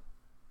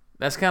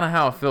 That's kind of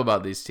how I feel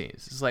about these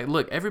teams. It's like,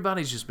 look,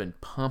 everybody's just been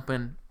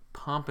pumping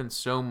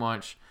so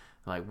much.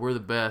 Like, we're the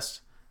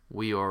best.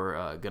 We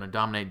are going to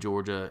dominate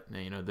Georgia.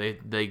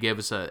 They gave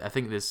us I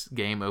think this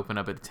game opened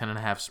up at a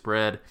 10.5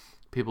 spread.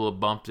 People have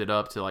bumped it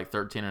up to like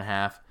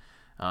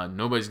 13.5.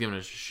 Nobody's giving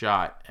us a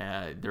shot.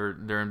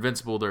 They're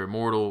invincible. They're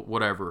immortal.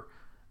 Whatever.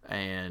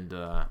 And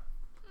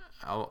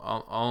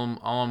all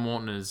I'm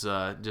wanting is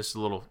just a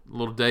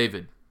little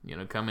David.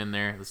 come in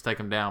there. Let's take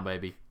them down,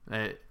 baby.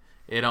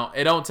 It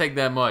don't take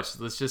that much.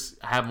 Let's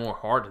just have more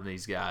heart in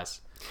these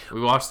guys.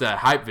 We watched that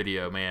hype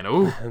video, man.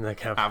 Ooh, how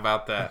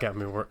about that? That got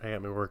me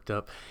worked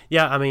up.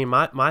 Yeah, I mean,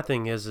 my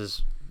thing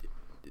is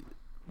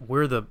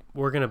we're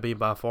going to be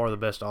by far the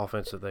best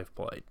offense that they've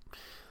played,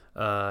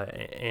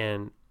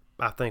 and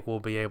I think we'll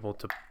be able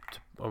to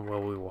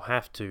we will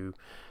have to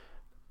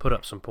put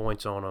up some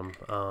points on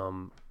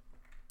them,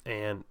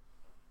 and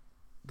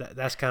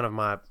that's kind of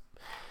my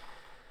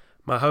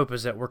hope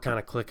is that we're kind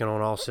of clicking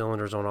on all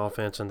cylinders on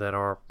offense, and that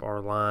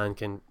our line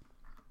can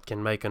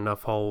make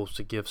enough holes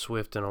to give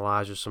Swift and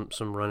Elijah some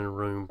running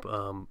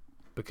room,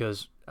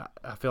 because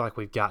I feel like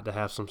we've got to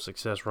have some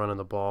success running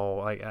the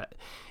ball.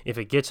 If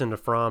it gets into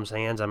Fromm's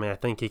hands, I mean, I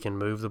think he can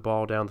move the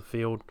ball down the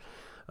field,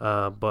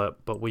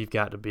 but we've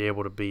got to be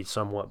able to be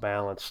somewhat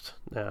balanced.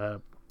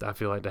 I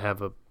feel like to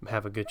have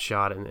a good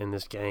shot in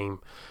this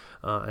game,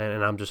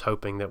 and I'm just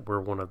hoping that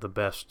we're one of the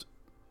best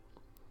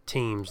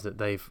teams that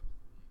they've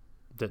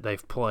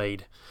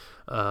played,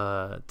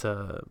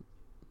 to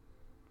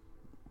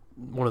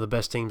one of the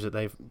best teams that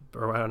I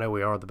know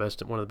we are one of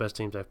the best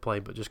teams they've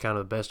played, but just kind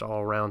of the best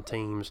all-around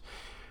teams,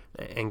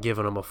 and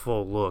giving them a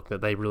full look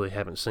that they really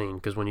haven't seen.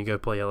 Because when you go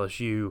play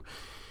LSU,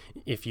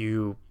 if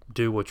you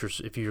do what you're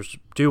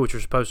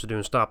supposed to do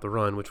and stop the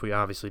run, which we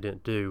obviously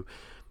didn't do,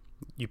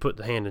 you put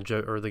the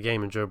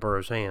game in Joe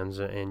Burrow's hands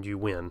and you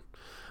win.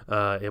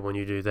 And when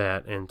you do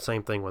that, and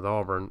same thing with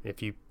Auburn,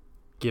 if you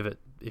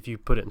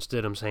put it in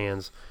Stidham's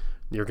hands,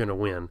 you're going to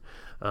win.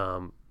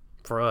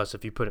 For us,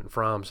 if you put it in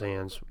Fromm's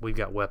hands, we've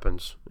got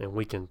weapons, and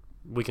we can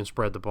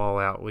spread the ball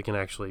out. We can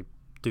actually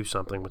do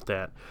something with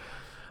that.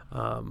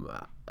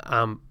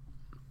 I'm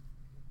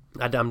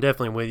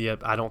definitely with you.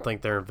 I don't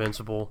think they're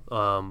invincible,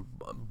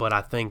 but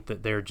I think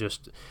that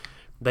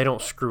they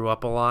don't screw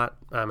up a lot.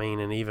 I mean,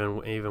 and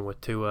even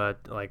with Tua,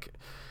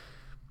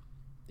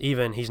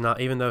 even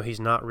though he's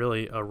not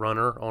really a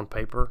runner on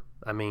paper,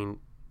 I mean,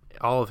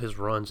 all of his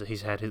runs that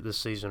he's had this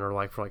season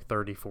are for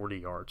 30, 40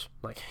 yards.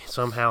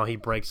 Somehow he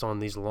breaks on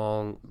these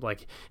long,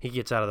 he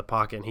gets out of the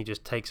pocket and he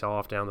just takes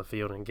off down the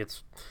field and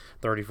gets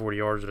 30, 40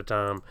 yards at a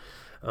time.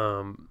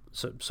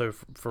 So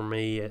for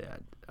me,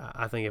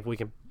 I think if we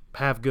can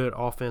have good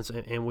offense,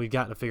 and we've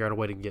got to figure out a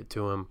way to get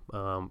to him,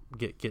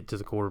 get to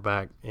the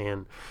quarterback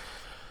and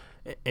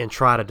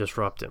try to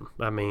disrupt him.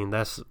 I mean,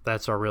 that's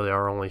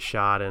our only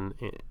shot on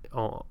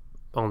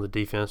the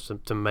defense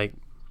to make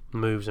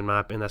moves, in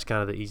my opinion. That's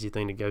kind of the easy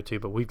thing to go to,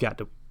 but we've got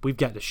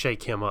to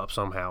shake him up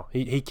somehow.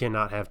 He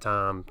cannot have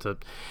time to.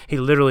 He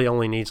literally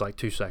only needs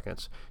 2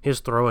 seconds.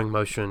 His throwing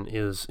motion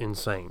is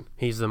insane.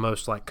 He's the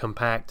most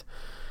compact.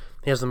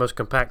 He has the most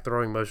compact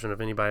throwing motion of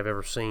anybody I've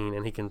ever seen,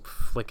 and he can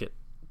flick it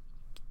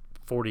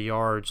 40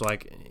 yards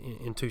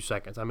in 2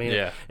 seconds. I mean,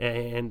 yeah.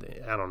 And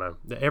I don't know,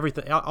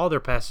 everything. All their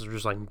passes are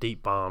just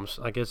deep bombs.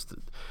 I guess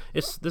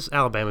this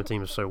Alabama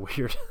team is so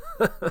weird.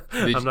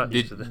 I'm not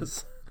used to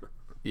this.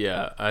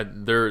 Yeah,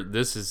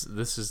 this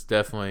is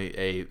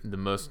definitely the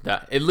most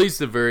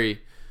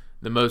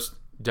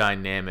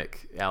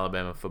dynamic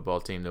Alabama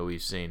football team that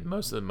we've seen.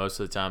 Most of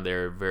the time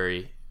they're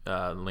very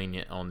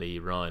lenient on the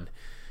run.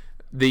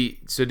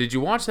 So did you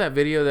watch that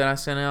video that I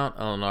sent out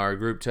on our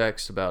group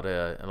text about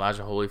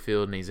Elijah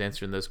Holyfield, and he's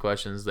answering those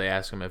questions? They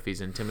asked him if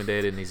he's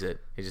intimidated, and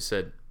he just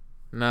said,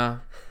 nah.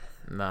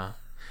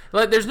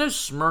 There's no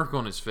smirk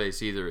on his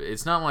face either.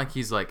 It's not like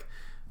he's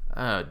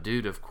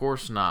dude, of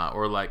course not,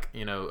 or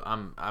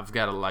I've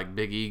got a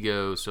big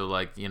ego, so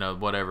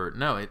whatever.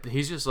 No,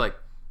 he's just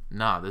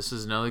nah, this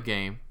is another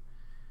game.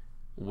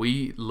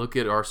 We look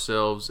at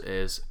ourselves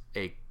as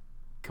a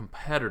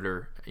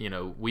competitor.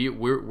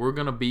 We're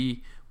gonna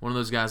be one of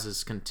those guys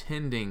that's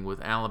contending with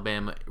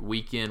Alabama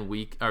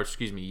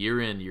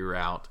year in, year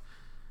out.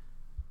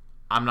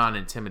 I'm not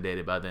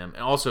intimidated by them.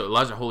 And also,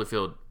 Elijah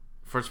Holyfield,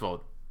 first of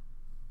all,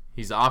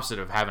 he's the opposite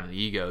of having an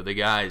ego. The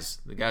guy's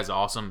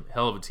awesome,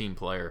 hell of a team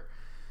player.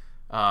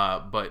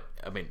 But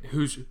I mean,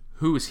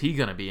 who is he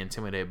gonna be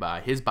intimidated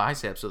by? His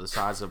biceps are the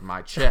size of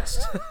my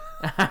chest.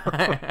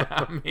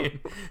 I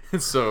mean,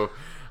 so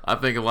I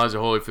think Elijah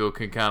Holyfield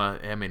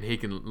can he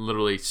can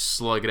literally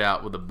slug it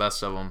out with the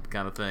best of them,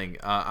 kind of thing.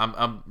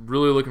 I'm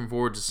really looking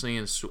forward to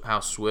seeing how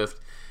Swift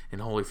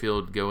and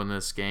Holyfield go in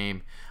this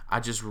game.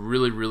 I just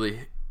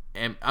really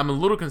am. I'm a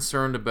little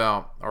concerned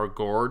about our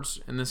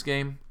guards in this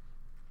game.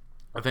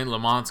 I think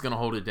Lamont's going to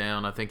hold it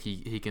down. I think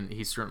he can.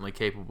 He's certainly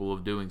capable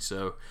of doing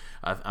so.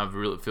 I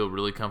really feel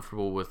really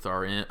comfortable with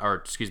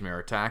our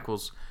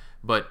tackles,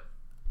 but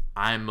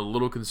I'm a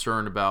little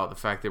concerned about the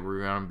fact that we're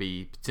going to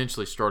be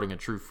potentially starting a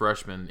true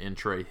freshman in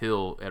Trey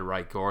Hill at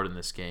right guard in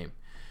this game.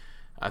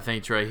 I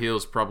think Trey Hill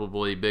is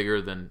probably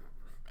bigger than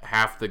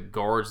half the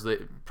guards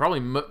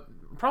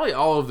probably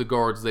all of the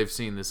guards they've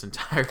seen this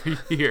entire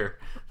year.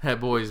 That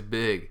boy's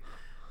big.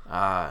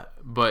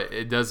 But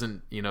it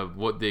doesn't,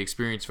 what the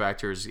experience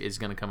factor is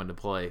going to come into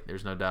play.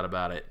 There's no doubt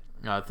about it.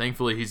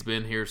 Thankfully, he's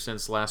been here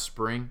since last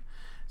spring,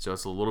 so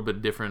it's a little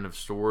bit different of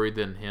story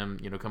than him,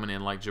 coming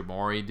in like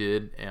Jamari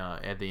did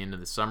at the end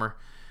of the summer.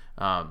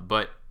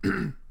 But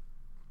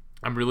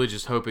I'm really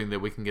just hoping that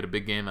we can get a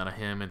big game out of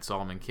him and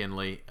Solomon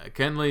Kinley.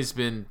 Kinley's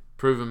been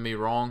proving me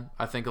wrong,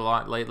 I think, a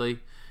lot lately,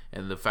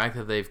 and the fact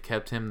that they've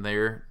kept him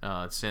there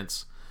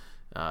since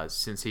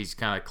he's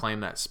kind of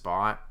claimed that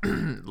spot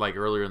like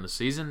earlier in the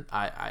season,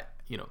 I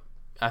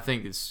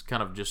think it's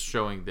kind of just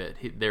showing that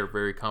they're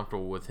very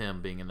comfortable with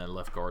him being in that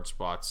left guard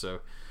spot. So,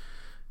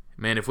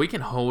 man, if we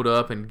can hold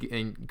up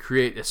and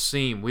create a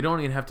seam, we don't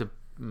even have to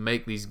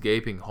make these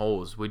gaping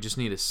holes. We just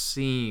need a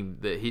seam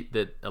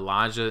that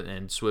Elijah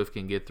and Swift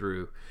can get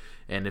through.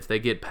 And if they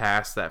get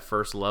past that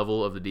first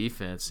level of the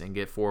defense and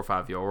get 4 or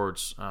 5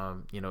 yards,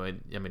 2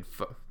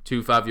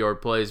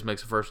 5-yard plays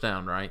makes a first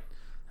down, right?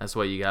 That's the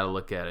way you got to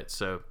look at it.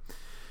 So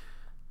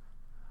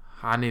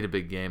I need a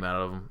big game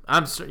out of them.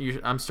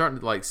 I'm starting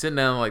to like sitting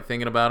down like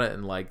thinking about it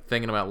and like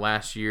thinking about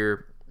last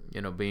year,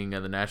 being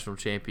in the national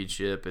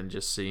championship and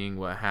just seeing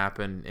what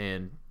happened,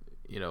 and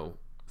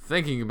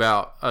thinking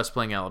about us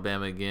playing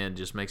Alabama again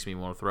just makes me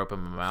want to throw up in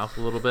my mouth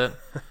a little bit.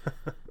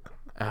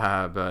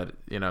 But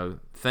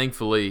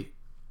thankfully,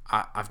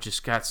 I've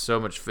just got so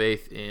much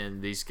faith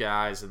in these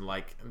guys, and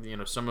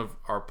some of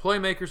our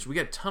playmakers. We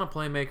got a ton of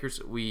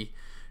playmakers. We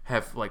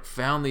have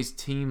found these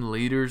team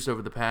leaders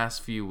over the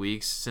past few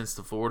weeks since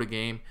the Florida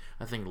game.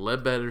 I think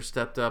Ledbetter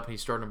stepped up.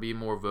 He's starting to be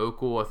more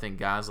vocal. I think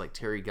guys like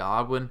Terry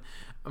Godwin.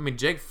 I mean,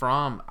 Jake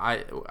Fromm,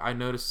 I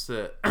noticed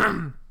that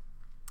I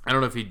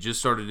don't know if he just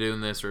started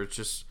doing this or it's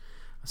just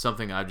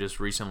something I just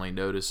recently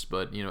noticed,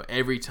 but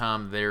every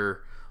time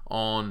they're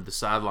on the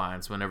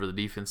sidelines, whenever the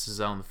defense is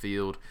out on the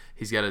field,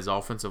 he's got his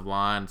offensive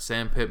line.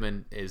 Sam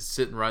Pittman is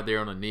sitting right there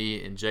on a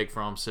knee, and Jake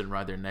Fromm sitting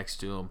right there next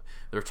to him.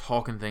 They're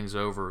talking things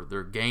over.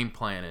 They're game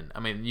planning.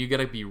 I mean, you got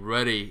to be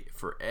ready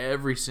for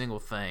every single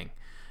thing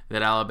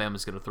that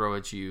Alabama's going to throw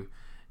at you,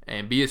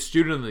 and be a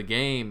student of the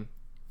game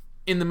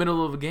in the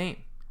middle of a game.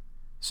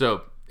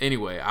 So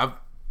anyway,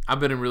 I've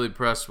been really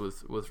impressed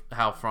with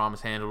how Fromm has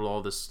handled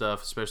all this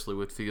stuff, especially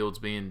with Fields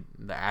being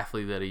the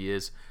athlete that he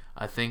is.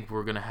 I think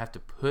we're going to have to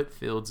put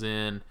Fields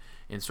in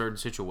certain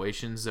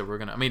situations that we're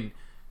going to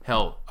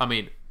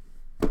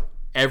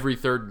 – every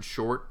third and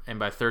short, and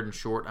by third and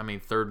short, I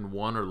mean 3rd and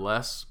 1 or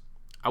less,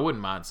 I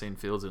wouldn't mind seeing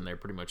Fields in there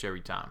pretty much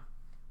every time.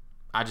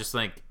 I just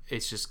think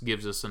it just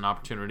gives us an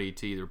opportunity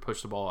to either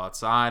push the ball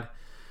outside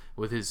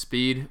with his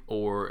speed,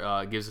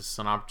 or gives us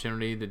an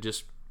opportunity to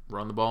just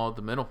run the ball at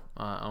the middle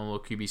on a little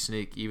QB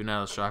sneak, even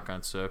out of the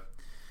shotgun. So,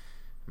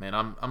 man,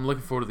 I'm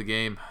looking forward to the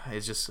game.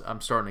 It's just I'm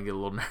starting to get a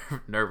little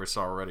nervous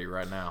already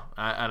right now.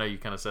 I know you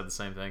kind of said the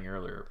same thing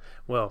earlier.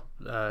 Well,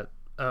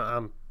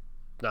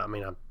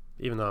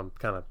 even though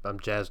I'm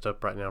jazzed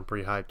up right now, I'm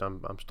pretty hyped.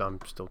 I'm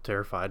still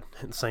terrified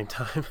at the same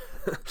time.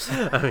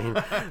 I mean,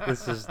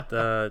 this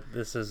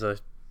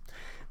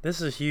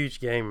is a huge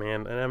game,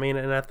 man.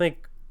 And I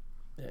think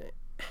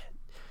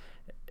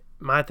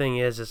my thing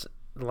is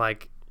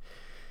like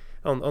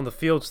on the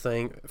Fields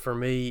thing for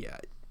me.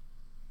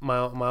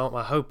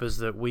 My hope is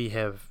that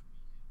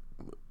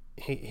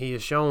he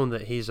has shown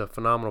that he's a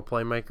phenomenal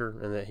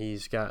playmaker and that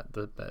he's got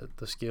the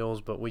skills,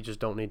 but we just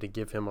don't need to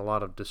give him a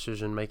lot of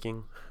decision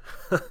making.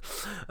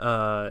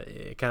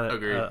 It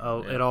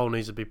all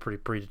needs to be pretty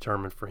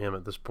predetermined for him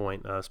at this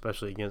point,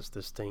 especially against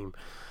this team.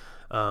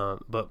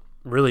 But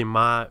really,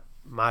 my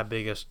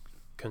biggest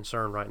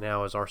concern right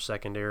now is our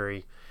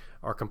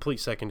complete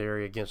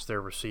secondary against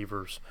their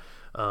receivers.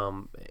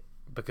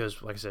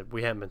 Because, like I said,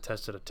 we haven't been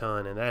tested a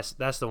ton, and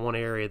that's the one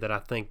area that I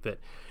think that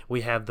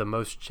we have the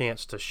most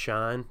chance to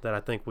shine, that I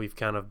think we've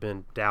kind of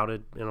been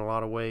doubted in a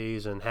lot of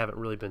ways and haven't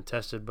really been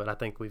tested, but I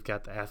think we've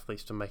got the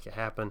athletes to make it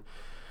happen.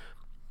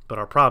 But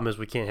our problem is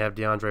we can't have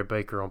DeAndre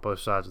Baker on both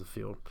sides of the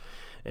field.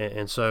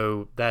 And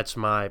so that's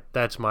my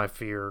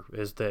fear,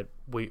 is that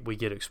we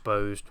get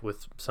exposed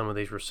with some of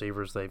these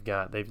receivers they've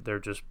got. They're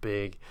just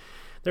big.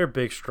 They're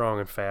big, strong,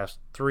 and fast.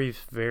 3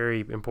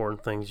 very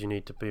important things you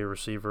need to be a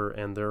receiver,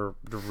 and they're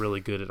really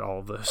good at all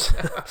of those.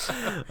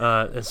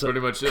 And so,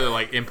 pretty much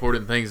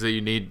important things that you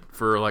need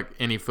for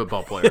any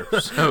football player.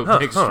 So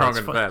big, strong,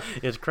 and fast.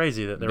 It's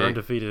crazy that they're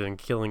undefeated and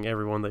killing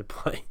everyone they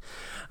play.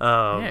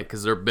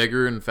 Because they're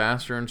bigger and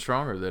faster and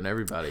stronger than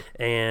everybody,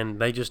 and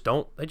they just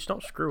don't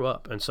screw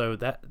up. And so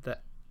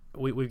that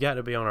we've got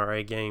to be on our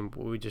A game.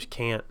 We just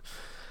can't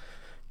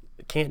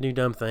do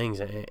dumb things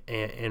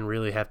and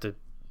really have to.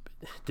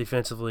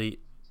 Defensively,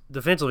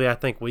 I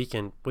think we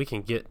can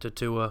get to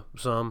Tua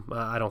some.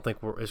 I don't think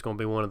it's going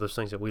to be one of those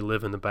things that we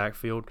live in the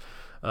backfield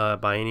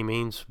by any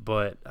means.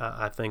 But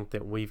I think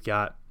that we've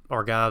got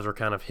our guys are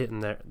kind of hitting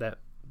they're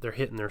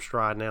hitting their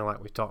stride now,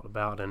 like we talked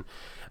about. And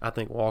I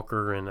think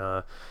Walker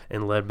and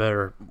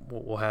Ledbetter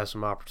will have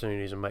some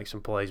opportunities and make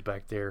some plays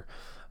back there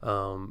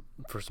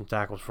for some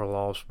tackles for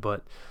loss.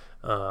 But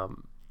we're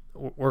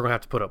going to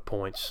have to put up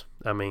points.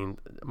 I mean,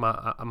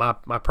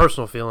 my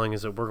personal feeling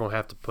is that we're going to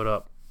have to put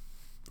up.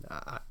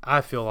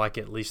 I feel like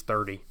at least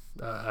 30.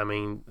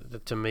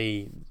 To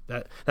me,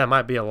 that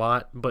might be a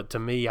lot, but to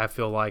me, I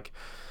feel like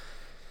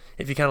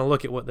if you kind of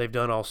look at what they've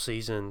done all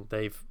season,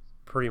 they've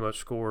pretty much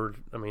scored.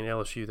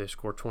 LSU, they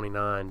scored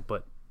 29,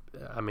 but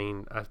I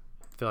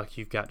feel like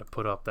you've got to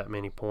put up that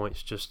many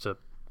points just to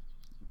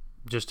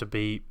just to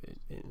be,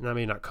 I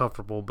mean, not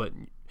comfortable, but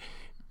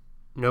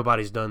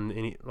nobody's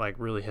done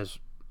really has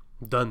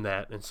done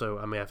that. And so,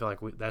 I mean, I feel like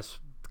that's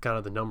kind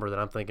of the number that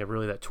I'm thinking,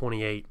 really, that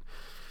 28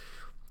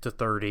 to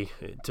 30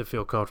 to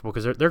feel comfortable,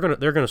 because they're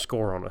gonna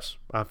score on us.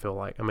 I feel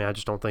like. I mean, I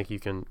just don't think you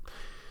can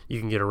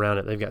get around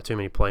it. They've got too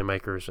many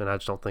playmakers, and I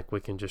just don't think we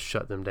can just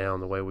shut them down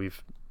the way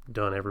we've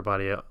done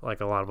everybody else,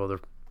 like a lot of other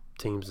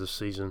teams this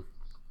season.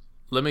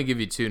 Let me give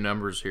you two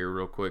numbers here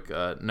real quick.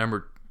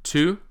 Number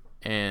 2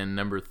 and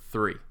number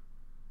 3.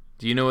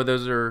 Do you know what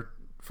those are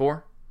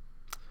for?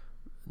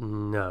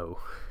 No.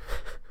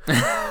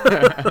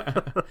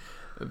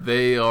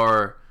 They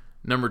are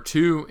number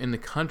 2 in the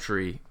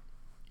country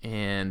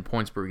in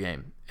points per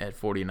game at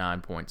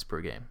 49 points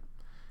per game.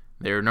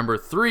 They're number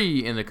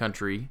 3 in the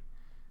country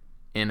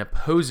in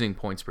opposing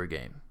points per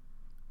game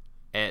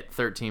at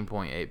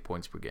 13.8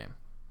 points per game.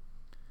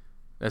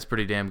 That's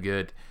pretty damn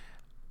good.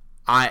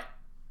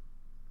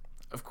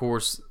 Of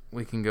course,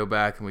 we can go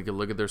back and we can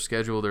look at their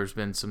schedule. There's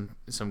been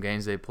some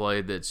games they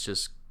played that's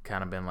just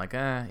kind of been like,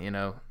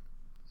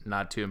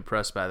 not too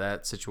impressed by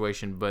that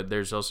situation. But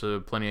there's also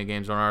plenty of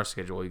games on our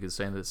schedule. You could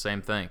say the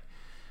same thing.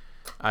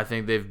 I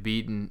think they've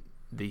beaten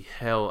the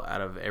hell out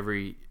of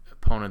every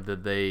opponent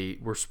that they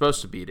were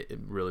supposed to beat it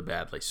really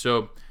badly.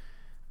 So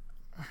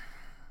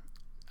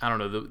I don't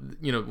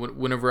know.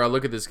 Whenever I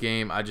look at this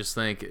game, I just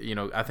think,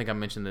 I think I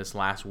mentioned this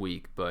last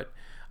week, but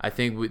I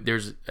think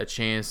there's a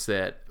chance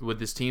that with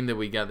this team that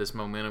we got this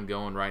momentum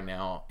going right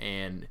now,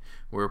 and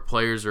where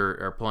players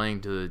are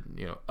playing to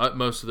the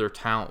utmost of their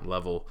talent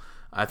level,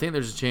 I think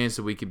there's a chance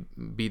that we could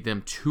beat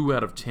them 2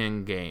 out of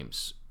 10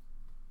 games,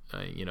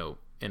 in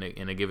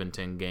a given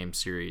 10-game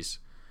series.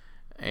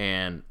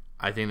 And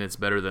I think that's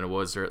better than it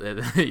was.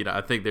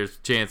 I think there's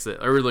a chance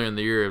that earlier in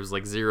the year it was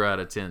like 0 out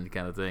of 10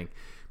 kind of thing.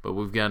 But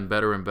we've gotten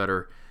better and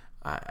better.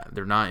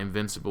 They're not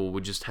invincible.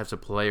 We just have to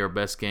play our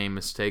best game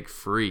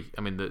mistake-free.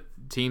 I mean, the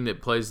team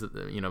that plays,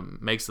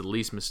 makes the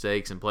least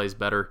mistakes and plays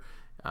better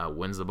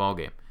wins the ball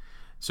game.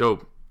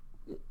 So,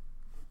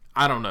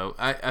 I don't know.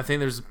 I think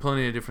there's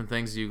plenty of different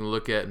things you can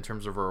look at in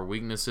terms of our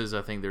weaknesses.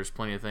 I think there's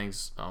plenty of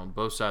things on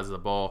both sides of the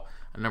ball.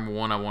 Number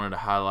one I wanted to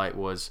highlight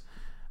was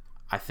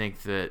I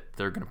think that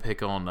they're going to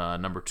pick on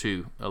number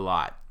 2 a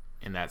lot,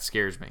 and that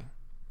scares me.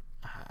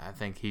 I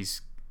think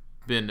he's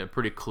been a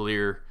pretty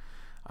clear,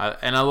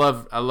 and I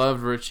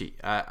love Richie.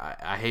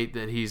 I hate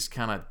that he's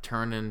kind of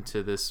turned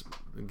into this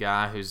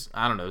guy who's,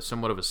 I don't know,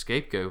 somewhat of a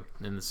scapegoat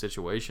in the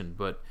situation,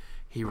 but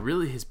he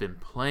really has been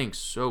playing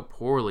so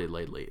poorly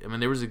lately. I mean,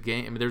 there was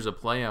a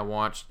play I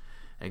watched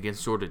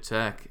against Georgia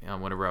Tech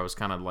whenever I was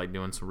kind of like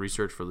doing some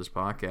research for this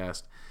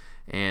podcast,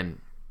 and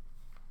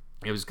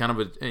it was kind of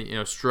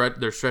a stretch.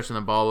 They're stretching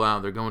the ball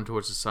out. They're going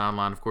towards the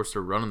sideline. Of course,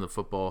 they're running the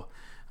football.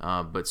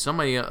 But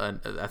somebody,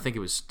 I think it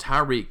was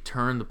Tyreek,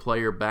 turned the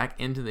player back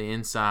into the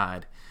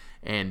inside,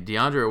 and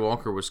DeAndre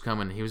Walker was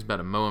coming. He was about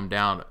to mow him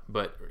down,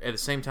 but at the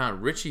same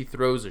time, Richie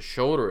throws a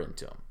shoulder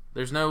into him.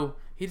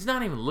 He's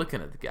not even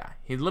looking at the guy.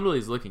 He literally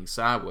is looking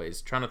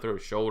sideways, trying to throw a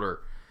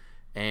shoulder,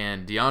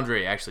 and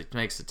DeAndre actually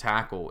makes the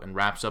tackle and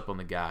wraps up on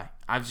the guy.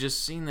 I've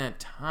just seen that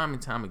time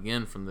and time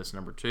again from this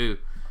number 2.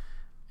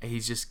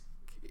 He's just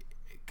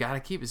got to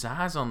keep his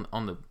eyes on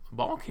the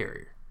ball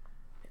carrier.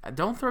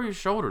 Don't throw your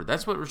shoulder.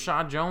 That's what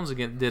Rashad Jones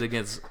did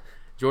against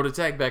Georgia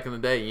Tech back in the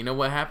day. You know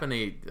what happened?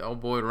 Old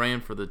boy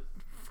ran for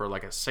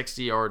like a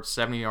 60-yard,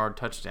 70-yard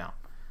touchdown.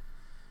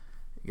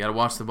 You got to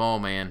watch the ball,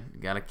 man. You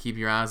got to keep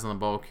your eyes on the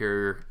ball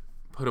carrier.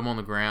 Put him on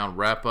the ground.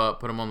 Wrap up.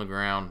 Put him on the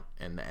ground.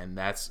 And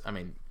that's, I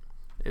mean,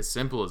 as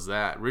simple as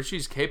that.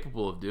 Richie's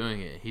capable of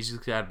doing it. He's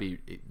just got to be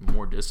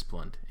more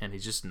disciplined, and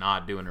he's just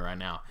not doing it right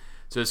now.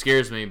 So it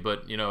scares me,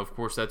 but, of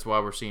course, that's why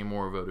we're seeing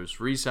more of Otis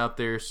Reese out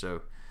there,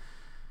 so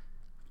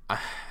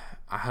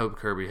I hope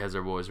Kirby has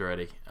their boys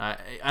ready.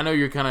 I know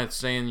you're kind of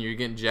saying you're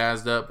getting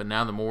jazzed up, but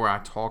now the more I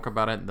talk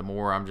about it, the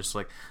more I'm just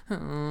like,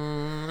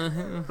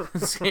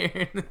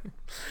 scared.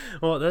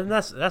 Well, then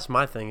that's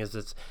my thing,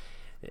 is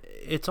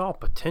it's all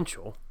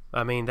potential.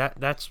 I mean,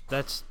 that's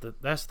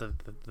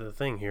the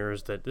thing here,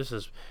 is that this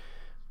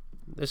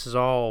is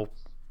all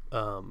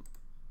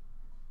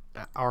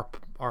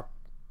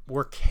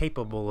we're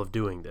capable of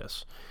doing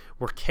this.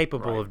 We're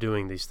capable of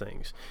doing these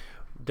things.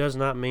 Does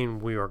not mean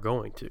we are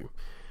going to.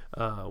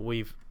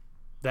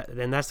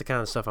 And that's the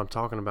kind of stuff I'm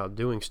talking about.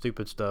 Doing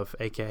stupid stuff,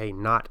 aka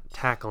not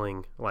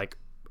tackling like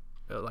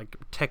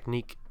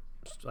technique,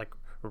 like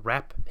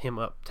wrap him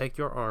up. Take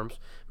your arms,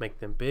 make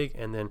them big,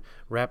 and then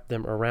wrap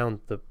them around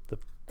the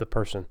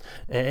person.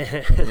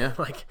 Yeah.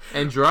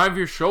 And drive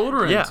your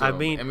shoulder into him. I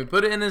mean,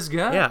 put it in his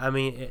gut. Yeah, I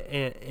mean,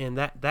 and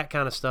that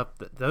kind of stuff.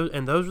 Those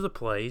are the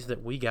plays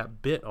that we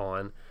got bit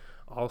on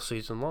all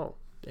season long,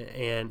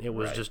 and it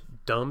was just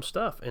dumb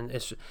stuff. And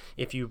it's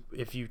if you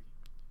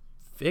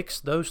fix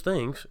those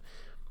things,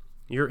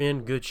 you're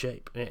in good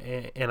shape.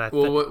 And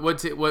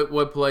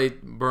what play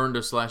burned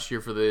us last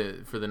year for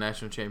the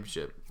national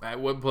championship?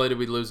 What play did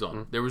we lose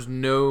on? There was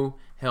no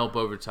help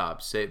over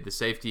top. The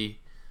safety.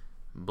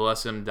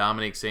 Bless him,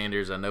 Dominic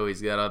Sanders. I know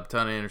he's got a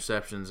ton of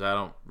interceptions. I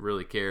don't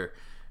really care.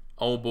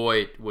 Old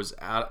boy was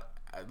out,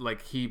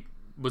 like he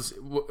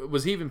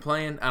was he even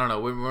playing? I don't know.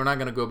 We're not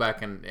going to go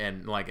back and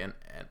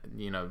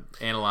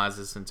analyze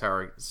this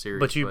entire series.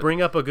 But you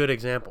bring up a good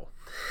example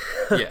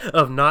yeah.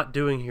 of not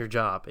doing your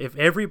job. If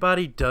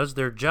everybody does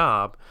their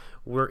job,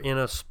 we're in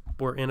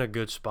a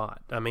good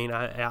spot. I mean,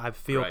 I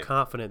feel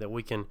confident that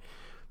we can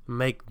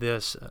make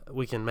this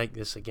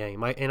a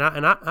game.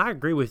 I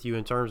agree with you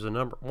in terms of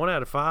number 1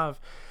 out of 5.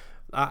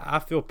 I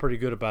feel pretty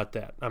good about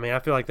that. I mean, I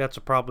feel like that's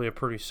probably a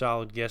pretty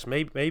solid guess.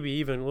 Maybe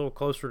even a little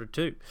closer to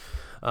 2,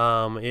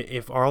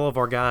 if all of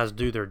our guys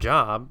do their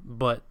job.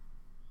 But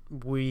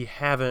we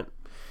haven't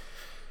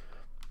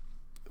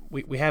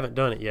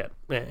done it yet,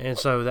 and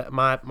so that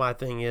my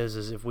thing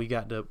is if we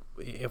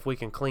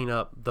can clean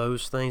up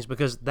those things,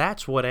 because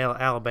that's what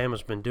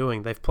Alabama's been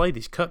doing. They've played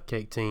these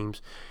cupcake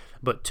teams,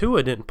 but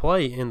Tua didn't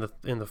play in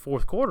the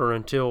fourth quarter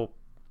until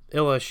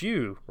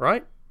LSU,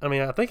 right? I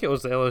mean, I think it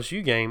was the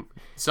LSU game.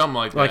 Something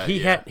like that. He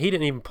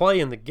didn't even play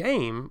in the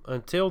game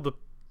until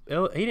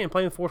he didn't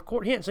play in the fourth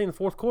quarter. He hadn't seen the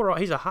fourth quarter.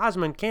 He's a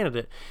Heisman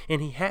candidate,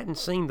 and he hadn't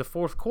seen the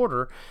fourth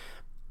quarter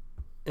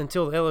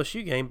until the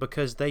LSU game,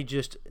 because they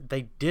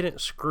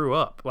didn't screw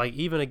up. Like,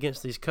 even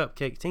against these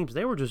cupcake teams,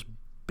 they were just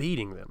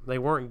beating them. They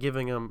weren't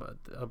giving them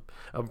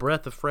a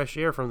breath of fresh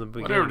air from the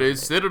beginning. Whatever, dude.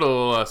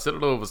 Citadel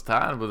was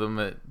tied with them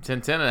at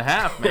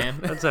 10-10.5, man.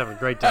 That's having a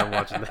great time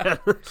watching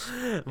that.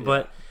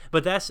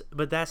 But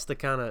that's the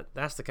kind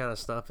of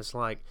stuff. It's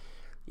like,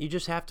 you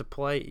just have to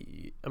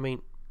play. I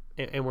mean,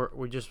 and we're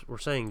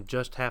saying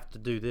just have to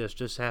do this,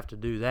 just have to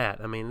do that.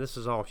 I mean, this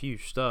is all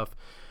huge stuff,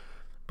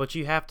 but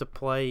you have to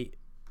play.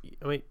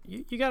 I mean,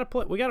 you got to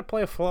play. We got to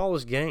play a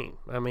flawless game.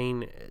 I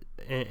mean,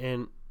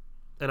 and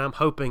I'm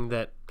hoping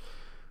that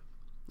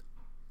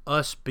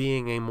us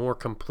being a more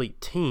complete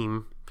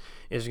team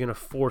is going to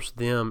force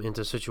them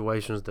into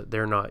situations that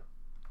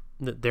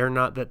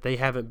they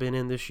haven't been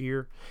in this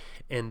year,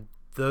 and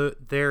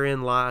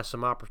therein lies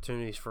some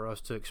opportunities for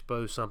us to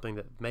expose something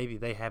that maybe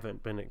they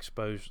haven't been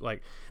exposed,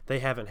 like they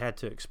haven't had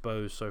to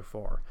expose so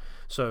far.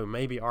 So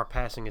maybe our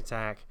passing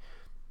attack,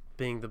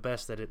 being the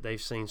best that they've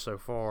seen so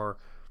far,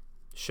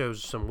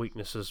 shows some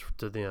weaknesses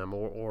to them,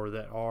 or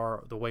that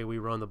the way we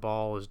run the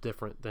ball is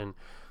different than,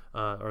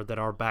 or that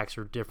our backs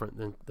are different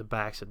than the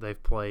backs that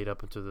they've played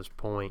up until this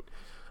point.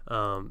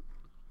 And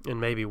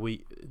maybe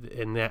we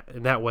in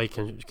that way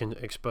can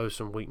expose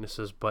some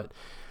weaknesses, but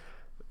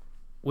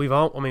we've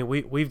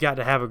got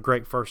to have a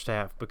great first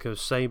half, because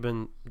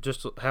Saban,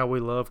 just how we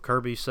love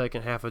Kirby's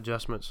second half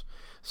adjustments,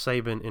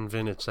 Saban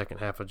invented second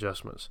half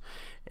adjustments,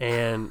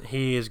 and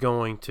he is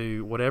going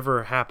to,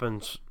 whatever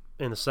happens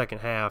in the second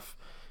half,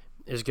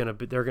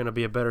 they're going to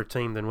be a better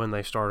team than when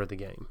they started the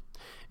game,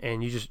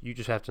 and you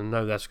just have to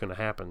know that's going to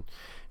happen.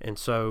 And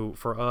so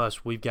for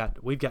us, we've got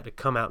to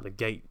come out the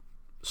gate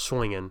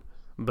swinging,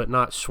 but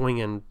not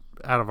swinging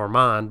out of our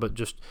mind, but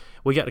just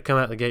we got to come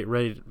out the gate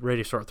ready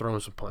to start throwing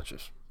some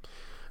punches.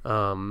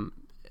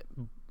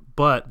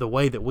 But the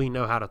way that we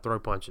know how to throw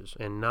punches,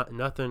 and not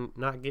getting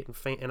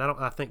and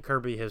I think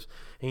Kirby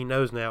he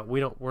knows now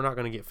we're not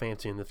going to get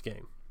fancy in this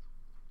game.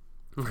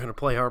 We're going to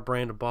play our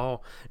brand of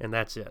ball, and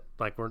that's it.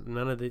 Like,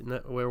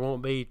 there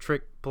won't be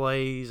trick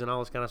plays and all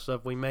this kind of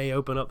stuff. We may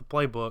open up the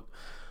playbook,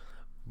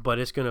 but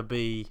it's going to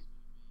be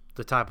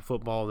the type of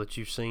football that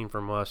you've seen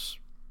from us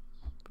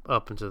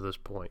up until this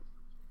point.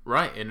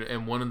 Right,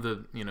 and one of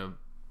the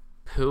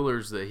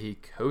pillars that he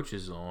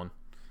coaches on,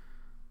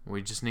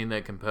 we just need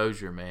that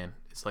composure, man.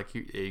 It's like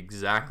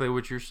exactly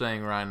what you're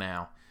saying right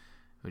now.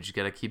 We just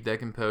got to keep that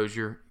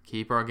composure,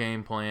 keep our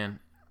game plan,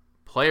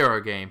 play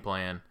our game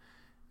plan,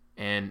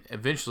 and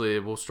eventually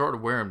we'll start to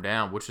wear them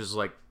down, which is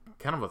like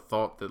kind of a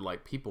thought that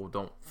like people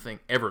don't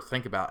ever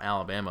think about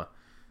Alabama.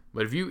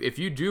 But if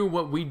you do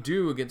what we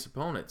do against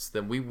opponents,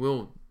 then we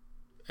will.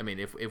 I mean,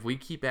 if we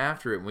keep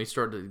after it and we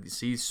start to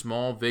see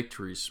small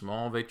victory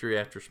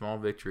after small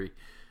victory,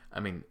 I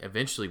mean,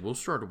 eventually we'll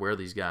start to wear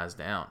these guys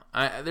down.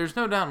 There's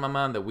no doubt in my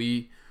mind that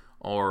we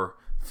are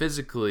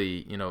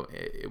physically,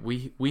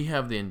 we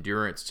have the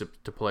endurance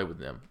to play with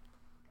them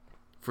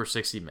for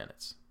 60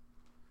 minutes.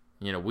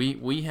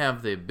 We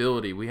have the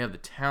ability, we have the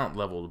talent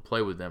level to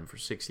play with them for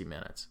 60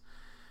 minutes.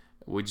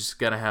 We just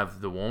got to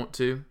have the want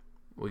to.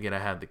 We got to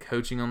have the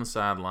coaching on the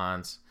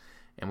sidelines,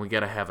 and we got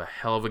to have a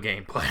hell of a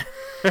game plan.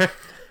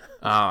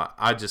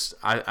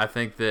 I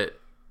think that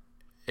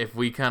if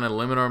we kind of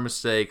limit our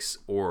mistakes,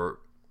 or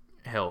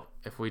hell,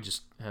 if we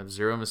just have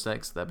 0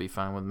 mistakes, that'd be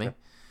fine with me. Okay.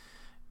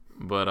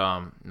 But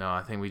no,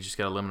 I think we just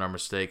got to limit our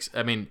mistakes.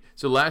 I mean,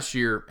 so last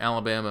year,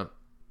 Alabama,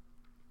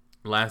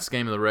 last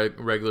game of the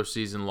regular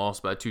season,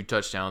 lost by 2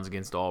 touchdowns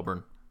against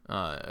Auburn.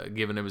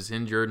 Given it was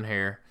in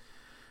Jordan-Hare,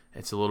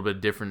 it's a little bit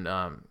different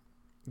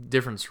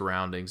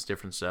surroundings,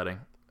 different setting.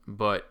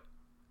 But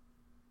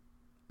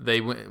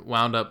they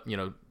wound up,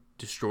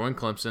 destroying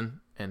Clemson,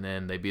 and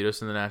then they beat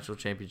us in the national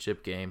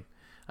championship game.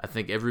 I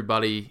think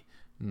everybody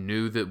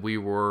knew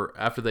that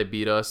after they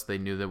beat us, they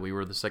knew that we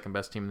were the second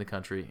best team in the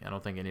country. I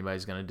don't think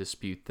anybody's going to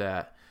dispute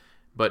that.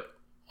 But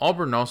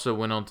Auburn also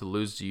went on to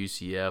lose to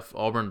UCF.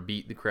 Auburn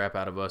beat the crap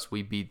out of us.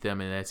 We beat them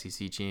in the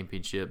SEC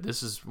championship.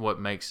 This is what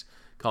makes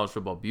college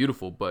football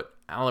beautiful. But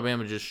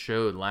Alabama just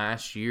showed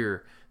last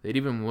year that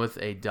even with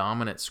a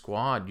dominant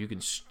squad, you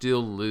can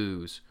still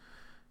lose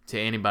to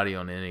anybody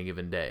on any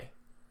given day,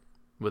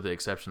 with the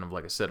exception of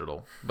like a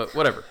Citadel. But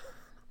whatever.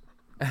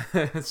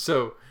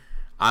 So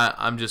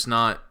I'm just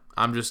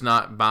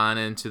not buying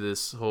into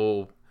this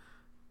whole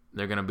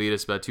they're going to beat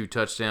us by 2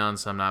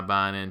 touchdowns. I'm not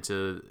buying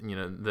into,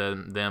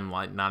 them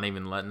like not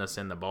even letting us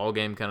in the ball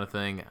game kind of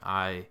thing.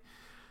 I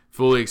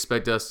fully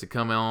expect us to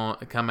come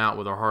out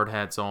with our hard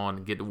hats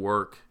on, get to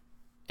work,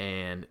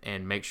 and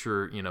make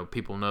sure,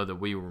 people know that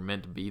we were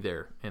meant to be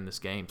there in this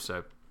game.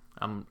 So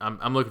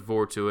I'm looking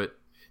forward to it.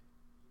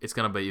 It's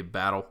going to be a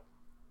battle.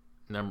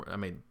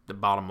 The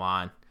bottom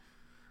line,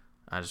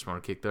 I just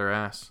want to kick their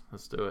ass.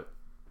 Let's do it.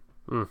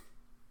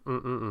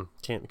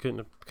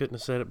 Couldn't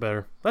have said it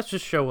better. Let's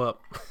just show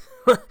up.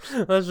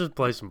 Let's just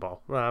play some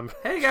ball.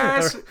 Hey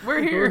guys,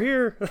 we're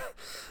here.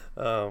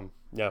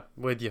 Yeah,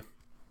 with you,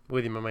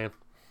 my man.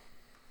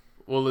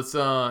 Well, it's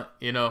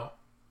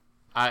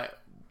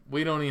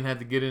we don't even have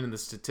to get into the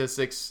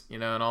statistics,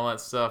 and all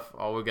that stuff.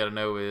 All we got to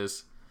know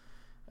is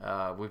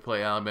we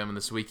play Alabama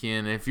this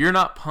weekend. And if you're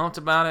not pumped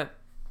about it,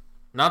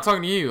 not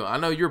talking to you, I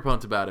know you're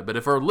pumped about it. But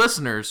if our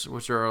listeners,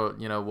 which are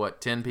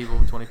 10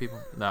 people, 20 people,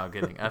 no, I'm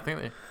kidding. I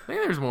think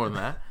there's more than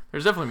that.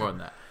 There's definitely more than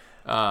that.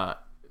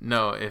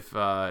 No, if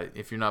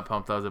you're not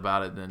pumped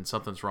about it, then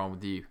something's wrong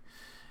with you.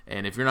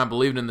 And if you're not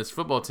believing in this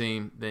football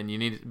team, then you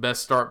need to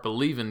best start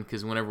believing,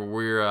 because whenever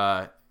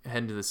we're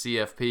heading to the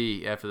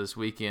CFP after this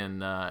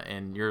weekend,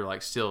 and you're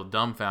like still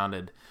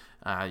dumbfounded,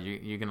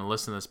 you're gonna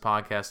listen to this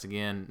podcast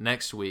again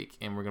next week,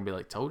 and we're gonna be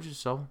like, "Told you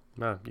so."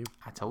 No,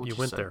 I told you. You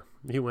went so. there.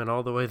 You went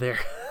all the way there.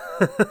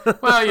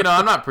 Well,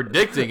 I'm not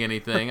predicting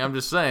anything. I'm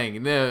just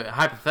saying,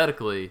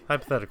 hypothetically.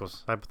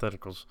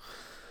 Hypotheticals.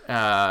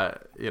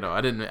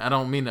 I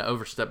don't mean to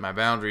overstep my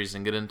boundaries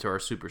and get into our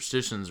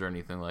superstitions or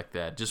anything like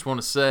that. Just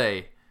want to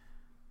say,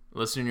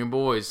 listen to your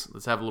boys.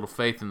 Let's have a little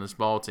faith in this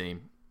ball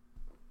team.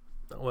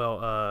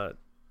 Well,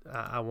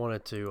 I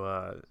wanted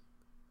to.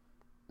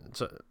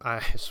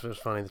 It's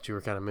funny that you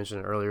were kind of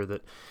mentioning earlier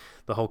that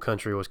the whole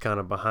country was kind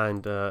of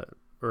behind, or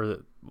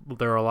that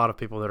there are a lot of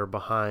people that are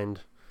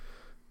behind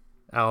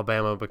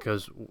Alabama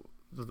because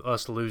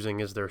us losing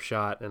is their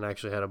shot. And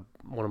actually had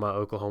one of my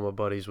Oklahoma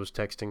buddies was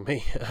texting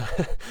me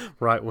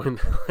right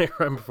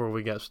before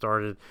we got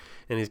started,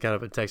 and he's kind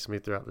of been texting me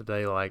throughout the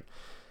day like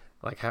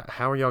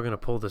how are y'all going to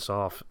pull this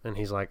off? And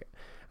he's like,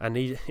 and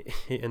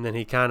then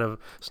he kind of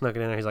snuck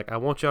it in there. He's like, I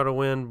want y'all to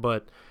win,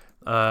 but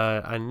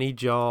I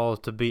need y'all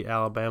to beat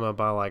Alabama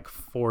by like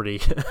 40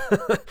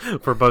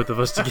 for both of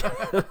us to get.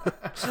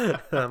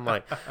 I'm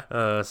like,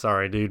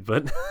 sorry, dude,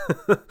 but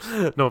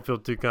don't feel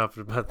too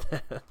confident about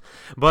that.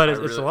 But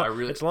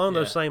it's along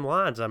those same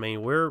lines. I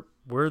mean, we're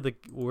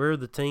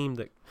the team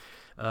that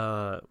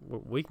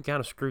we can kind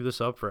of screw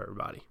this up for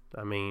everybody.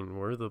 I mean,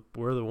 we're the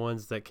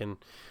ones that can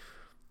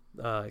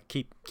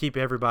keep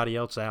everybody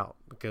else out,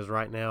 because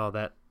right now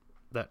that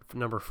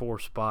number 4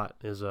 spot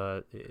is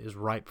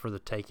ripe for the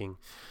taking.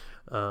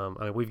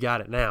 We've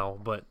got it now,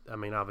 but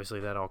obviously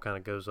that all kind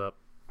of goes up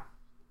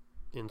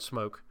in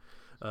smoke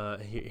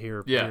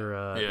here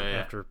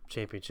after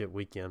championship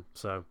weekend.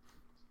 So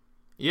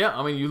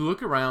yeah, you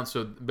look around.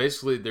 So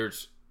basically,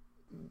 there's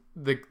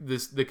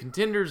the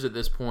contenders at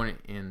this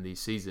point in the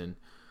season.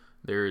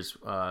 There's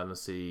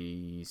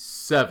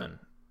 7.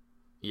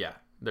 Yeah,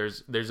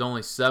 there's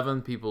only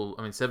 7 people.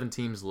 7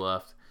 teams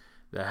left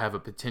that have a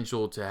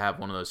potential to have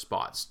one of those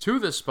spots. 2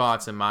 of the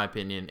spots, in my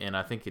opinion, and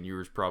I think in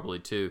yours probably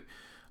too,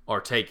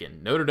 are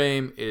taken. Notre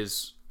Dame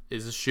is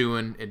a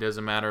shoo-in. It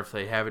doesn't matter if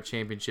they have a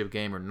championship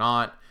game or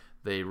not.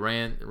 They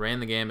ran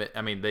the gamut.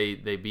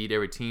 They beat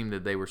every team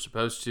that they were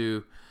supposed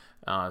to.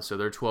 So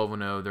they're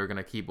 12-0. They're going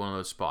to keep one of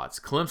those spots.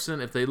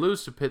 Clemson, if they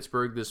lose to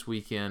Pittsburgh this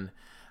weekend,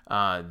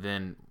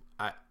 then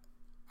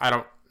I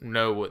don't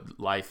know what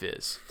life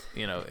is,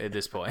 at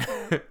this point.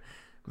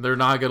 They're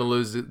not going to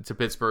lose to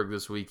Pittsburgh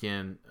this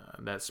weekend.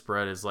 That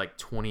spread is like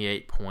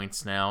 28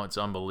 points now. It's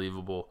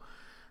unbelievable.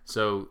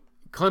 So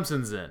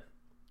Clemson's in.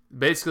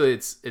 Basically,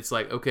 it's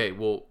like, okay,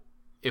 well,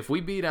 if we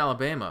beat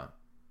Alabama,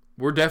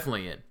 we're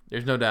definitely in.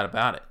 There's no doubt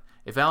about it.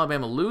 If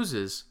Alabama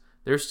loses,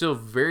 there's still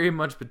very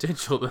much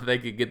potential that they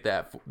could get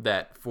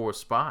that 4th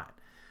spot.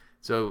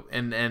 So,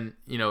 and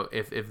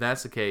if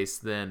that's the case,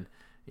 then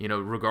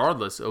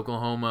regardless,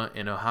 Oklahoma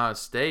and Ohio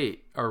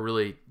State are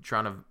really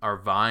are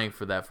vying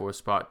for that 4th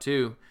spot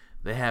too.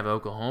 They have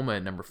Oklahoma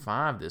at number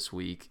 5 this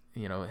week,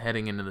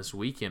 heading into this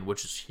weekend,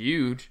 which is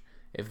huge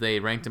if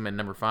they ranked them at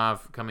number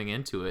 5 coming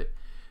into it.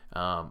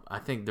 I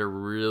think they're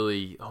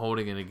really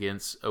holding it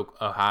against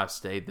Ohio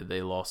State that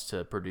they lost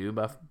to Purdue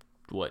by,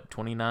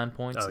 29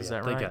 points? Is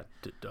that right?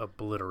 They got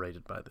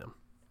obliterated by them.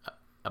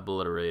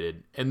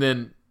 Obliterated. And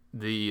then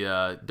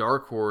the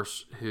dark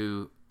horse,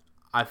 who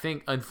I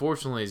think,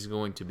 unfortunately, is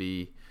going to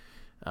be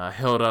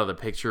held out of the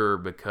picture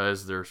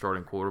because their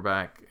starting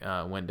quarterback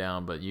went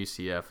down, but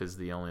UCF is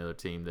the only other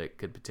team that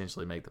could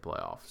potentially make the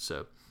playoffs.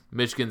 So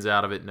Michigan's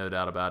out of it, no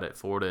doubt about it.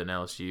 Florida and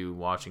LSU,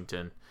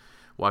 Washington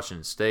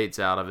State's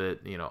out of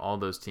it. All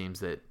those teams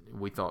that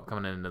we thought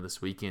coming into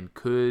this weekend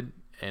could,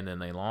 and then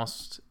they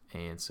lost.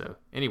 And so,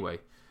 anyway,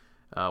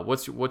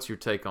 what's your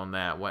take on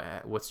that?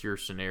 What's your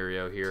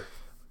scenario here?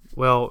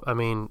 Well, I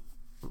mean,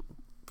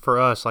 for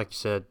us, like you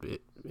said,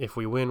 if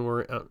we win,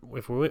 we're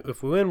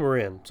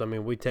in. So I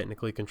mean, we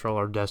technically control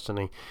our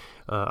destiny.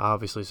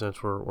 Obviously,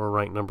 since we're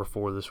ranked number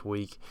 4 this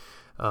week,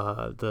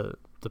 the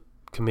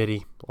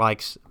committee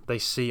they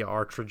see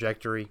our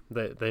trajectory.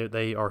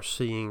 They are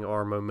seeing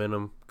our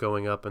momentum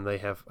going up, and we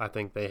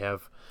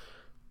have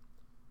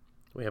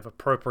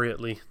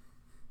appropriately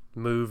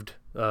moved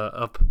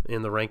up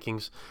in the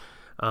rankings.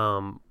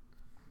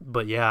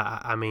 But yeah,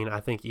 I mean, I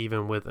think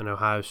even with an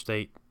Ohio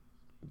State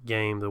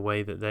game, the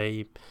way that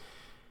they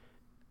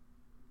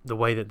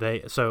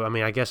so I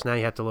mean, I guess now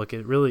you have to look at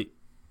it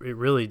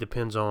really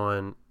depends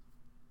on.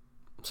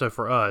 So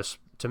for us,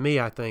 to me,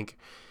 I think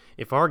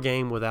if our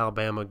game with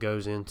Alabama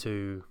goes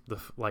into the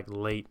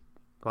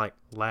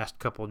last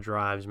couple of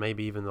drives,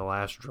 maybe even the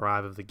last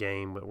drive of the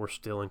game, but we're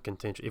still in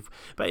contention.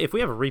 If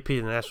we have a repeat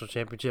of the national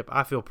championship,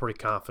 I feel pretty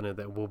confident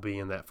that we'll be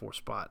in that 4th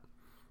spot.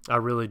 I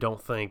really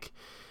don't think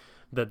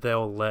that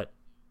they'll let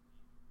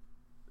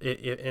it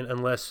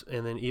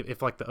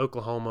if like the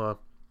Oklahoma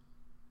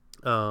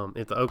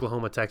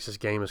Texas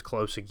game is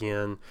close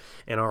again,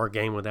 and our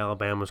game with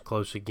Alabama is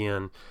close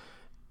again,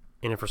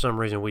 and if for some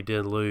reason we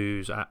did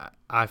lose,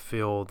 I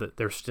feel that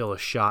there's still a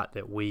shot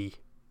that we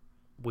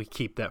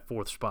keep that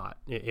 4th spot.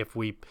 If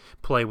we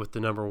play with the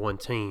number 1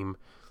 team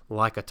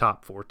like a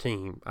top 4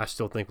 team, I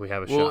still think we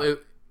have a shot.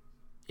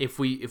 If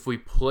we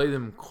play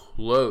them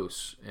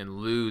close and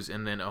lose,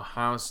 and then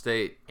Ohio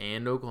State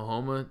and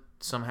Oklahoma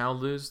somehow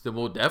lose, then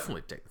we'll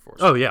definitely take the 4th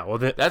spot. Oh yeah, well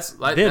that's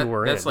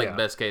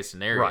best case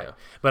scenario. Right.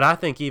 But I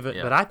think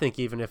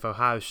even if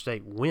Ohio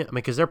State win, I mean,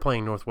 because they're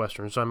playing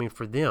Northwestern, so I mean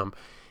for them,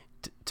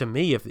 to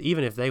me,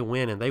 even if they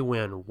win and they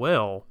win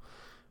well,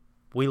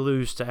 we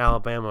lose to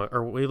Alabama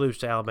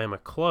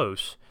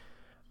close,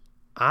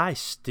 I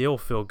still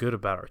feel good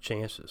about our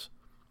chances.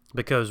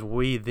 Because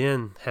we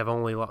then have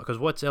only lost. Because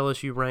what's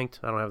LSU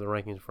ranked? I don't have the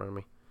rankings in front of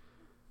me.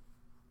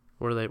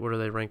 What are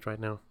they ranked right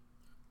now?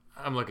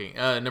 I'm looking.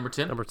 Number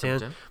 10. Number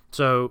 10.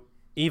 So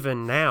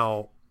even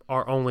now,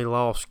 our only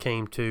loss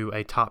came to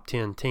a top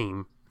 10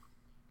 team,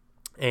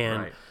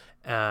 and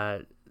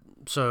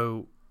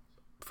so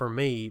for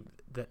me,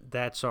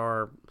 that's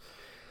our.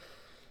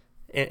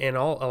 And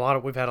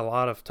we've had a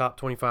lot of top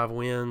 25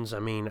 wins. I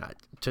mean,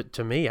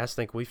 to me, I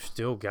think we've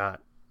still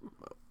got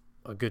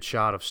a good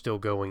shot of still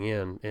going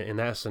in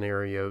that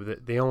scenario.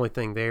 The only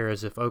thing there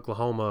is if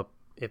Oklahoma,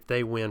 if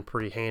they win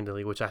pretty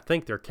handily, which I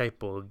think they're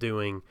capable of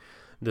doing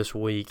this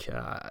week,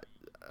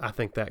 I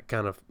think that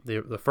kind of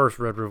the first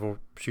Red River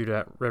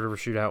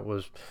shootout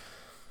was.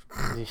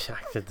 I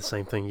did the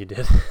same thing you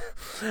did.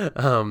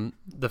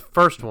 The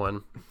first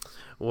one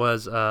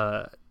was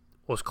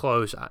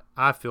close.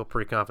 I feel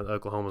pretty confident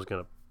Oklahoma's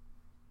going to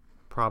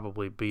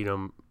probably beat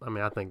them. I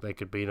mean, I think they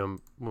could beat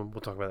them. We'll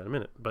talk about that in a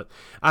minute. But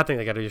I think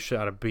they got a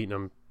shot of beating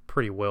them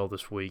pretty well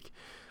this week.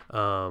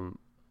 But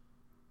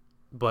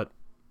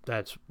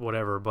that's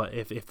whatever. But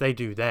if they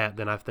do that,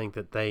 then I think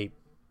that they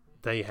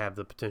have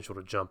the potential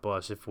to jump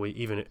us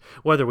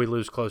whether we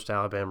lose close to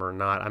Alabama or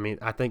not. I mean,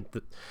 I think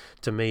that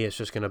to me it's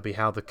just going to be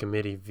how the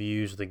committee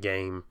views the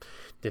game.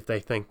 If they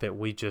think that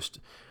we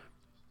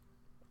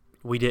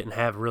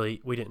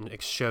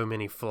didn't show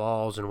many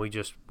flaws and we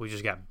just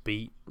got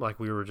beat, like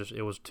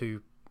it was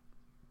 2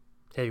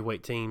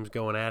 heavyweight teams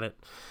going at it.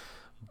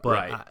 But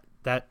right.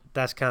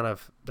 That's kind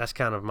of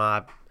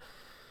my.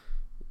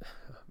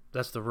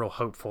 That's the real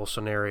hopeful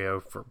scenario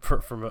for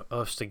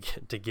us to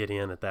get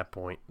in at that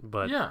point.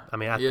 But yeah, I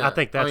mean, I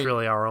think that's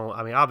really our own.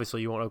 I mean,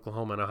 obviously you want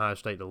Oklahoma and Ohio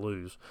State to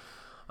lose,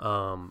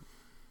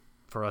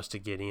 for us to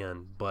get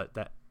in. But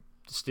that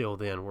still,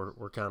 then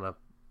we're kind of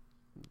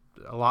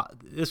a lot.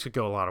 This could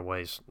go a lot of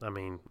ways. I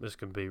mean, this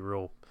could be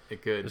real.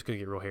 It could. This could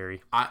get real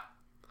hairy.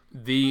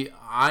 The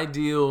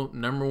ideal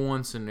number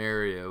 1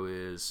 scenario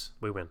is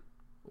we win.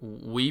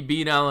 We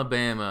beat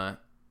Alabama.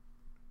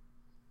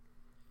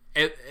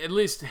 At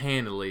least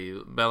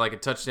handily, by like a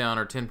touchdown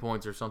or 10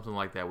 points or something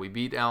like that. We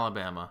beat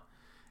Alabama,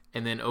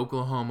 and then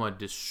Oklahoma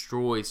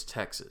destroys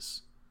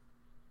Texas,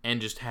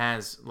 and just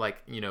has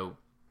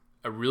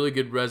a really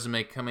good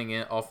resume coming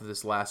in off of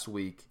this last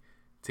week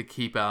to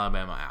keep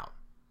Alabama out.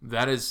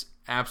 That is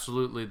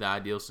absolutely the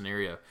ideal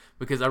scenario,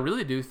 because I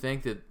really do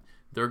think that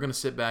they're going to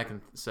sit back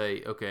and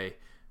say, okay,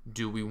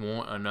 do we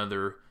want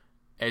another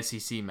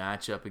SEC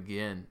matchup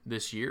again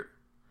this year?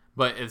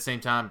 But at the same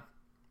time,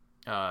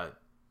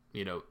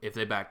 if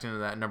they backed into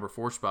that number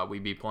 4 spot,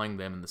 we'd be playing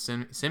them in the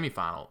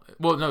semifinal.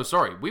 Well, no,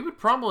 sorry. We would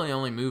probably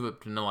only move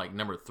up to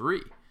number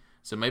 3.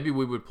 So maybe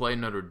we would play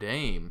Notre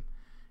Dame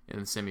in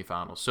the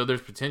semifinals. So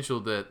there's potential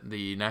that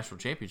the national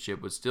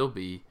championship would still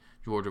be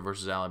Georgia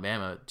versus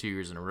Alabama 2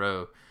 years in a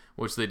row,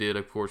 which they did,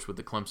 of course, with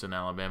the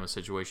Clemson-Alabama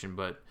situation.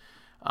 But,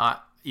 I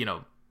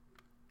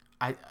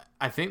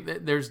think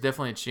that there's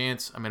definitely a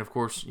chance. I mean, of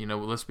course,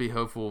 let's be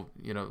hopeful.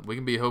 We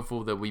can be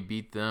hopeful that we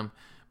beat them.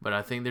 But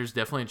I think there's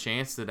definitely a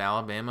chance that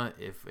Alabama,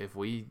 if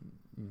we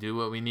do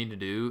what we need to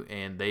do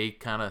and they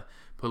kind of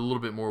put a little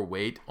bit more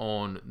weight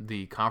on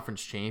the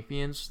conference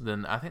champions,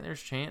 then I think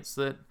there's a chance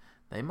that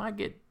they might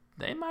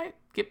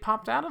get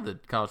popped out of the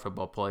college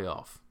football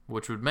playoff,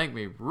 which would make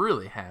me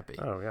really happy.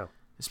 Oh, yeah.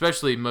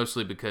 Especially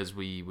mostly because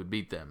we would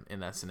beat them in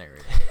that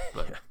scenario.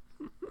 But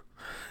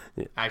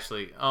yeah.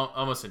 Actually,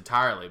 almost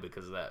entirely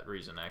because of that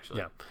reason,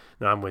 actually. Yeah.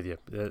 No, I'm with you.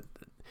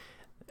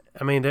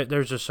 I mean,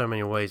 there's just so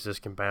many ways this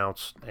can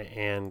bounce.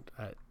 And,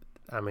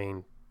 I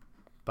mean,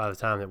 by the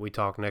time that we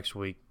talk next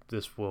week,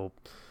 this will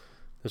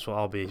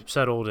all be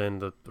settled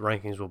and the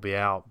rankings will be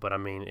out. But, I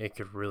mean, it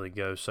could really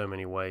go so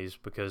many ways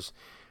because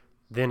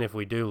then if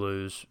we do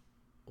lose,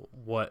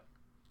 what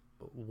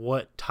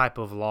type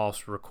of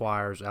loss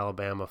requires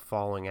Alabama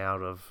falling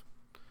out of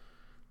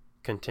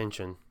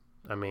contention?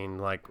 I mean,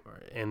 like,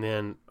 and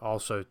then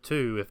also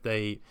too,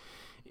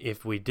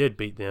 if we did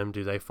beat them,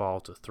 do they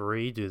fall to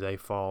 3?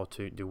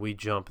 Do we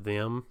jump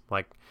them?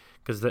 Like,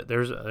 because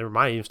there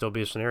might even still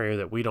be a scenario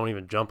that we don't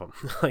even jump them.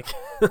 Like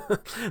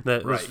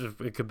that, right.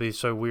 It could be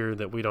so weird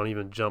that we don't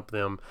even jump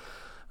them.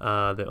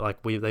 That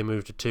like they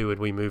move to 2 and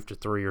we move to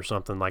 3 or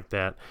something like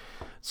that.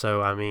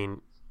 So I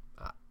mean,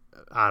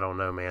 I don't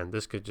know, man.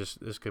 This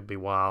could be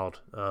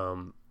wild.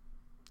 And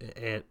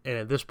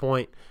at this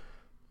point,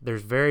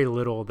 there's very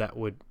little that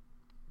would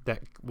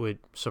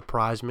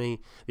surprise me.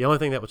 The only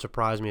thing that would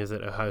surprise me is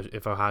that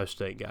if Ohio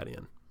State got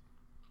in,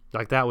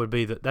 like that would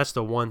be that's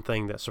the one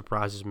thing that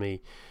surprises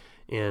me.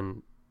 I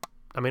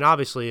mean,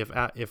 obviously,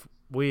 if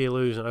we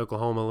lose and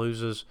Oklahoma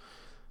loses,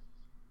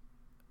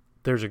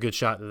 there's a good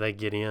shot that they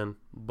get in.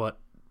 But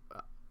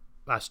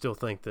I still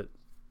think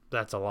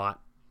that's a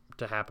lot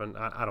to happen.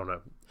 I don't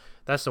know.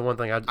 That's the one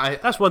thing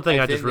that's one thing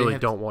I just really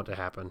don't want to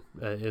happen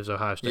is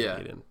Ohio State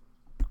get in.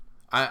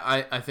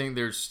 I think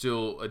there's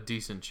still a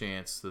decent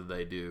chance that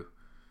they do.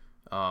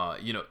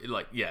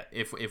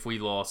 If we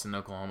lost and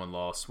Oklahoma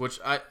lost, which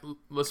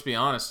let's be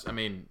honest, I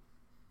mean,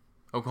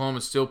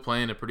 Oklahoma's still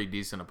playing a pretty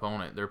decent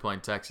opponent. They're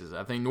playing Texas.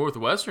 I think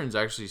Northwestern's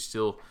actually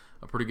still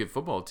a pretty good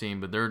football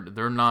team, but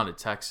they're not at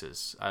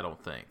Texas, I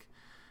don't think.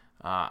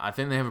 I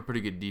think they have a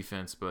pretty good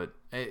defense, but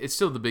it's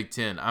still the Big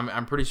Ten.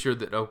 I'm pretty sure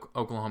that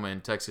Oklahoma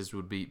and Texas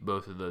would beat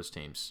both of those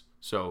teams.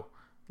 So,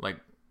 like,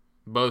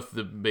 both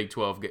the Big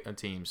 12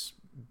 teams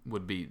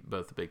would beat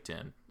both the Big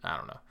Ten. I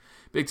don't know.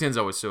 Big Ten's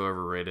always so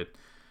overrated.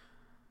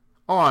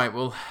 All right,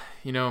 well,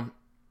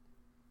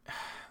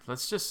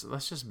 let's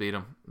just beat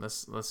them.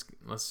 Let's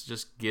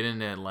just get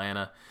into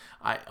Atlanta.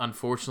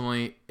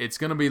 Unfortunately, it's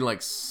gonna be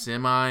like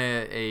semi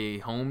a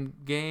home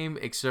game,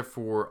 except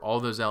for all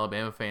those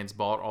Alabama fans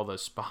bought all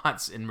those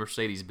spots in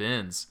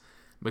Mercedes-Benz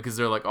because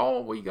they're like,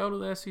 oh, we go to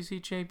the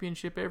SEC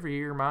championship every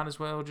year. Might as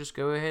well just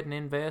go ahead and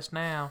invest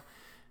now.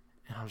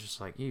 And I was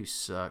just like, you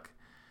suck.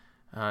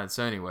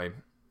 So anyway,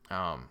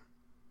 yeah,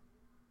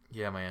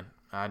 man.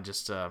 I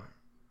just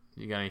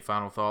you got any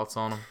final thoughts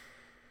on them?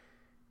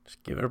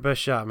 Just give it our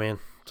best shot, man.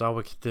 That's all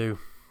we can do.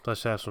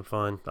 Let's have some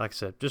fun. Like I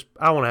said,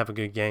 I want to have a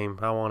good game.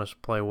 I want us to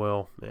play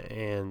well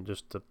and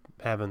just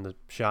having the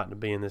shot to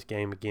be in this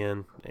game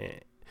again.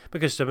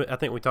 Because I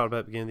think we talked about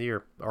at the beginning of the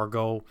year, our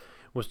goal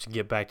was to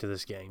get back to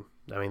this game.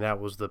 I mean,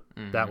 that was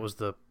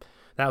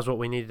what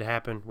we needed to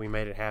happen. We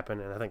made it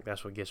happen, and I think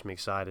that's what gets me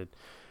excited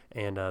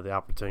and the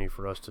opportunity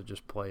for us to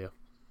just play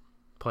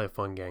a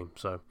fun game.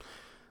 So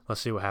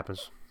let's see what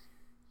happens.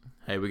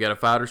 Hey, we got a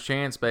fighter's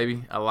chance,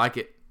 baby. I like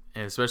it.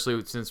 And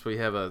especially since we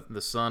have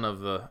the son of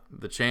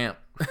the champ,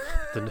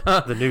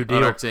 the new deal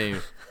on our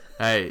team.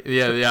 Hey,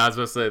 yeah, I was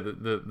going to say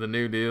the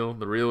new deal,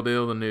 the real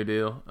deal, the new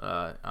deal.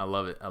 I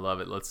love it.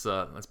 Let's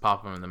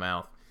pop him in the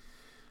mouth.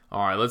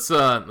 All right, let's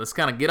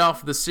kind of get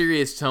off the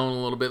serious tone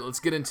a little bit. Let's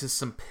get into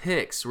some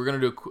picks. We're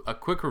going to do a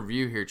quick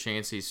review here,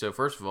 Chancey. So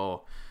first of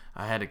all,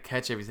 I had to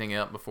catch everything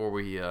up before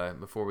we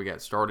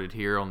got started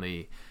here on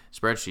the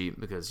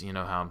spreadsheet because you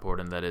know how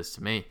important that is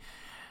to me.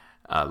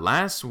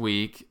 Last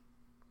week,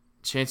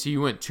 Chancey, you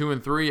went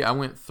 2-3. I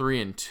went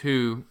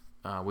 3-2.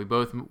 We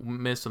both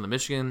missed on the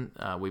Michigan.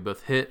 We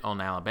both hit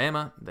on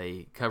Alabama.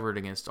 They covered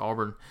against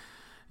Auburn.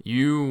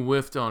 You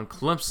whiffed on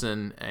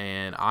Clemson,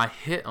 and I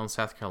hit on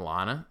South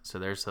Carolina. So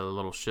there's a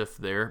little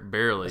shift there,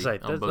 barely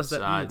on both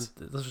sides.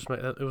 Let's just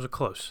make that. It was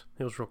close.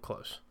 It was real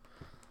close.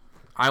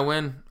 I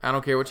win. I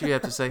don't care what you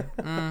have to say.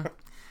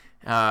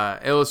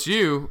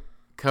 LSU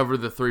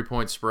covered the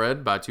 3-point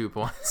spread by 2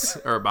 points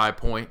or by a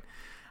point.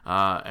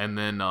 And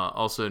then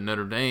also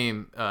Notre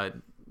Dame,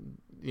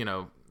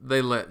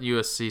 they let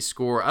USC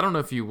score. I don't know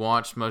if you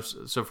watched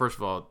most. So first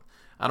of all,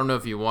 I don't know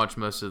if you watched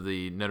most of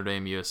the Notre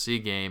Dame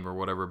USC game or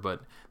whatever,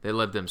 but they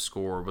let them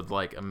score with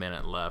like a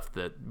minute left.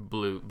 That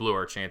blew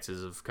our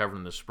chances of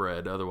covering the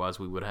spread. Otherwise,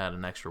 we would have had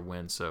an extra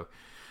win. So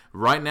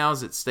right now,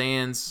 as it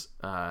stands,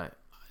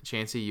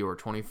 Chancey, you are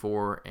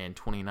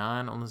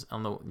 24-29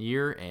 on the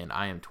year, and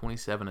I am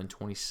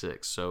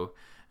 27-26. So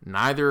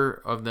neither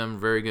of them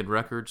very good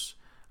records.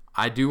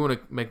 I do want to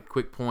make a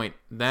quick point.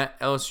 That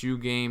LSU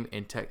game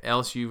and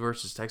LSU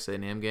versus Texas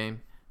A&M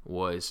game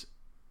was,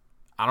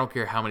 I don't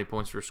care how many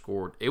points were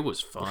scored. It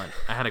was fun.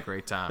 I had a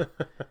great time.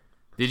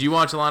 Did you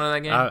watch a lot of that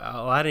game?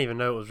 I didn't even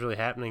know it was really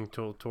happening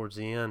towards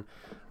the end,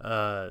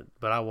 but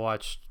I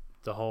watched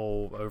the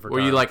whole overtime. Were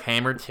you like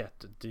hammered?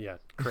 Yeah,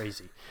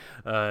 crazy.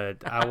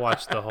 I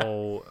watched the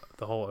whole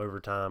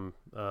overtime,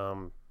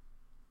 hour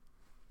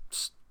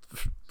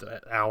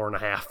and a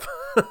half.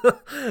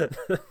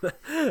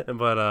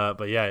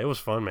 but yeah, it was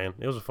fun, man.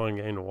 It was a fun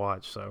game to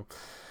watch. So,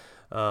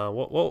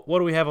 what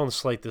do we have on the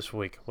slate this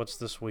week? What's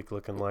this week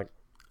looking like?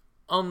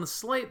 On the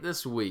slate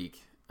this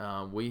week,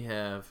 we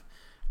have.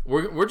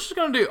 We're just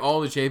gonna do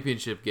all the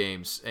championship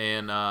games,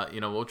 and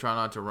we'll try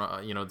not to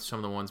run. Some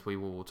of the ones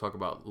we'll talk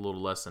about a little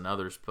less than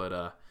others,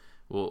 but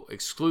we'll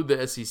exclude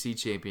the SEC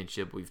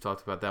championship. We've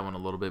talked about that one a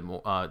little bit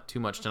more too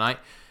much tonight.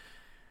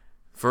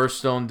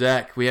 First on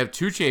deck, we have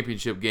 2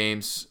 championship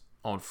games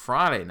on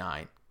Friday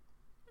night.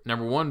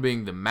 Number 1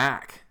 being the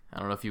MAC. I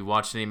don't know if you've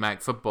watched any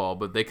MAC football,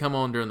 but they come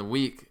on during the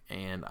week,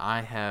 and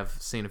I have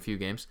seen a few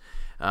games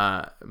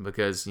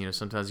because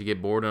sometimes you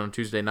get bored on a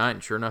Tuesday night,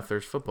 and sure enough,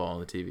 there's football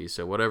on the TV.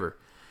 So whatever.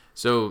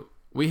 So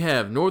we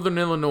have Northern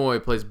Illinois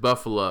plays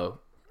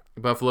Buffalo.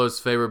 Buffalo's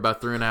favored by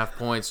 3.5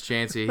 points.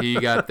 Chancey, who you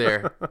got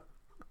there?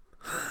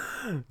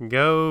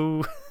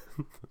 Go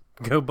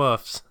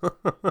Buffs.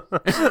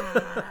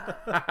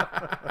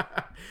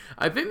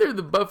 I think they're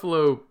the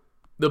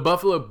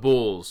Buffalo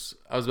Bulls.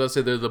 I was about to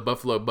say they're the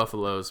Buffalo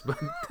Buffaloes, but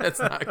that's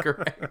not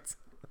correct.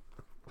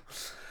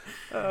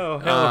 Oh,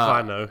 hell if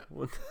I know.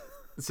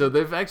 So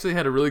they've actually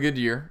had a really good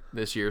year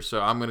this year,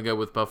 so I'm going to go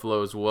with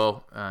Buffalo as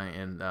well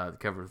and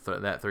cover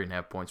that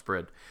 3.5 point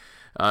spread.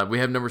 We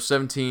have number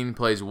 17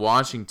 plays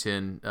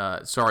Washington.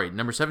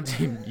 Number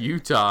 17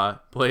 Utah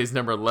plays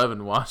number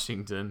 11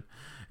 Washington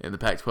in the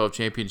Pac-12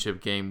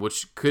 championship game,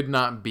 which could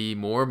not be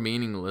more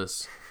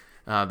meaningless.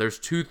 There's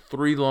 2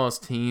 3-loss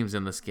teams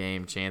in this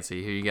game,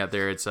 Chancey. Who you got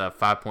there? It's a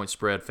 5-point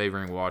spread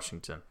favoring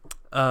Washington.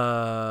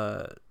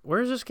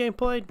 Where is this game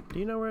played? Do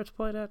you know where it's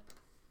played at?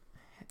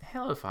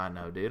 Hell if I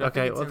know, dude.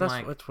 Okay, well,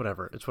 it's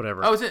whatever. It's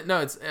whatever. Oh, is it?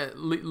 No, it's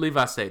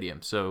Levi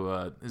Stadium.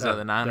 So, is that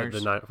the Niners?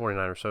 The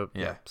 49ers. So,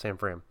 yeah, San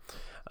Fran.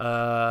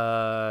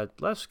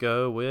 Let's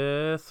go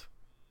with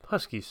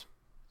Huskies.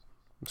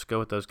 Let's go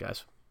with those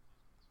guys.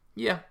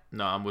 Yeah.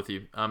 No, I'm with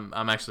you. I'm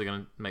actually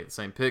going to make the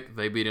same pick.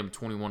 They beat them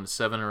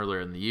 21-7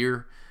 earlier in the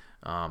year.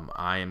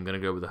 I am going to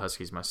go with the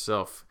Huskies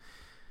myself.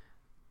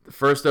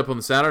 First up on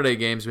the Saturday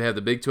games, we have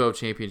the Big 12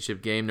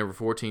 championship game. Number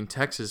 14,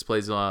 Texas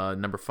plays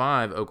number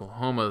 5,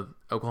 Oklahoma.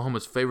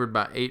 Oklahoma's favored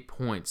by 8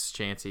 points.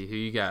 Chancey, who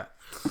you got?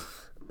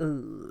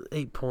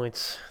 8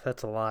 points.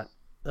 That's a lot,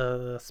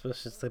 especially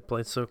since they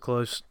played so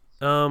close.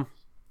 I'm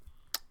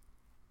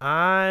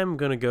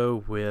gonna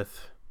go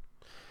with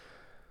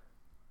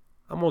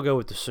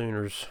the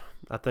Sooners.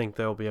 I think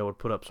they'll be able to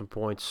put up some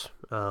points.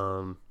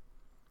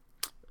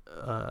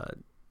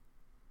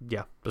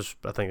 Yeah,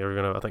 I think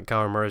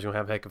Kyler Murray's gonna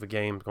have a heck of a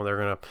game. They're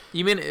gonna.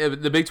 You mean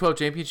the Big 12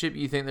 championship?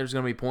 You think there's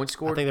gonna be points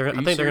scored? I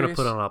think they're gonna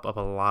put up a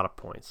lot of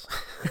points.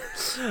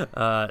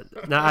 Now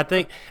I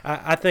think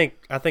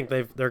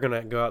they're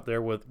gonna go out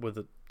there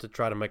to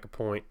try to make a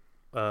point,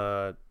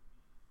 and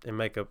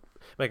make a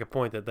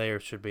point that they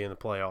should be in the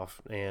playoff,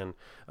 and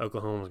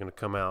Oklahoma's gonna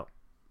come out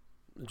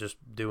just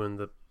doing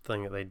the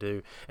thing that they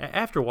do.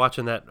 After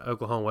watching that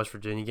Oklahoma West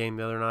Virginia game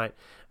the other night.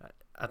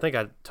 I think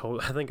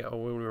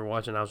when we were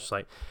watching, I was just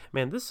like,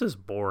 man, this is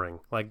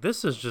boring. Like,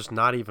 this is just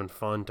not even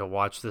fun to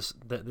watch. It's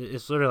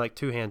literally like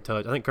two-hand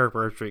touch. I think Kirk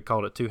Herbstreit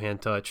called it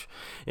two-hand touch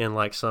in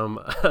like some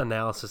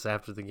analysis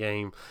after the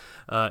game.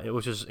 It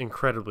was just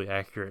incredibly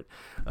accurate.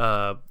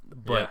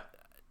 But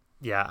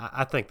yeah,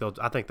 I think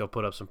they'll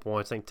put up some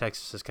points. I think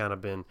Texas has kind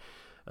of been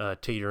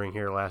teetering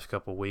here the last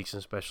couple of weeks, and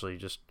especially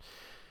just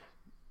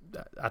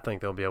I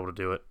think they'll be able to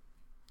do it.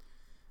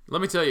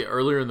 Let me tell you,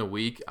 earlier in the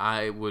week,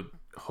 I would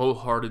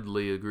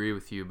wholeheartedly agree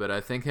with you, but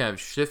I think have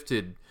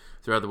shifted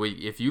throughout the week.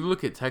 If you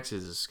look at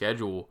Texas'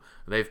 schedule,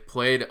 they've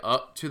played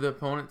up to the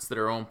opponents that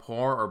are on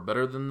par or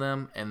better than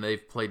them, and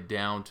they've played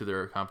down to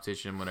their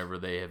competition whenever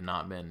they have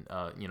not been,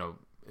 at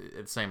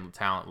the same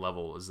talent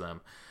level as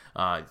them.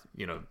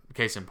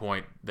 Case in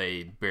point,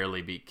 they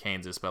barely beat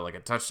Kansas by like a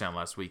touchdown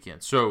last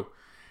weekend. So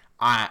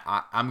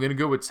I'm going to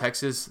go with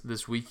Texas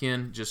this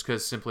weekend just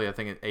because simply I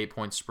think an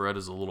 8-point spread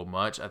is a little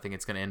much. I think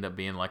it's going to end up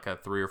being like a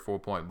 3 or 4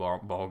 point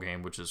ball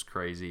game, which is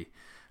crazy.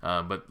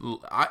 But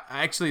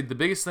actually, the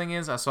biggest thing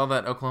is I saw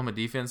that Oklahoma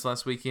defense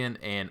last weekend,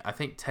 and I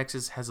think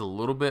Texas has a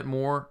little bit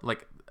more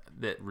like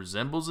that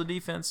resembles a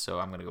defense, so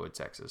I'm going to go with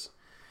Texas.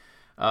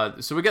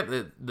 So we got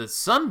the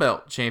Sun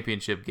Belt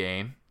Championship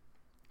game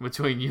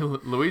between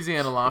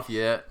Louisiana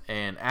Lafayette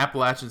and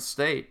Appalachian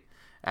State.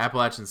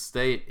 Appalachian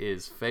State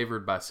is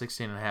favored by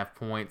 16.5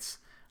 points.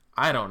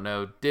 I don't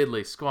know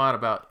diddly squat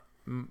about,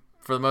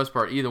 for the most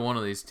part, either one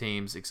of these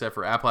teams, except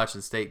for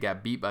Appalachian State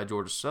got beat by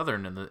Georgia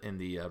Southern in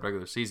the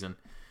regular season.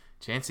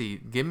 Chancey,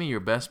 give me your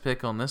best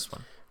pick on this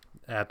one.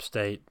 App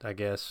State, I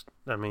guess.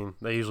 I mean,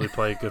 they usually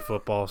play good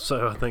football,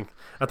 so I think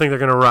they're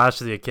going to rise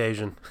to the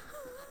occasion.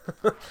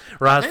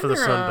 Rise for the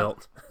Sun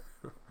Belt.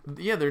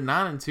 Yeah, they're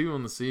 9-2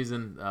 on the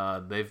season.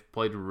 They've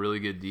played really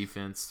good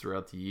defense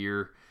throughout the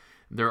year.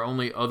 Their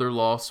only other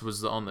loss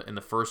was in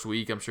the first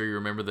week. I'm sure you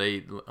remember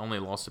they only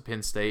lost to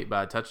Penn State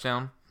by a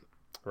touchdown.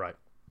 Right.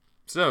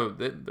 So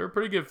they're a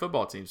pretty good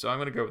football team. So I'm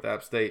going to go with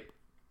App State.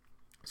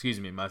 Excuse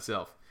me,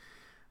 myself.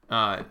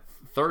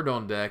 Third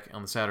on deck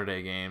on the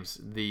Saturday games,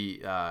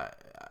 the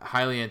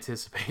highly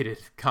anticipated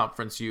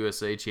Conference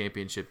USA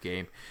Championship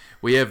game.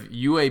 We have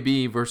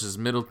UAB versus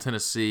Middle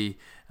Tennessee.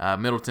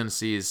 Middle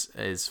Tennessee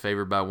is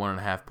favored by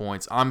 1.5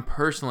 points. I'm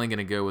personally going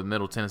to go with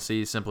Middle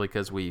Tennessee simply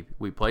because we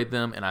played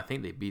them, and I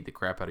think they beat the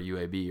crap out of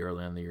UAB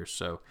early in the year.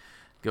 So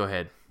go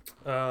ahead.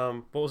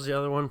 What was the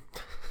other one?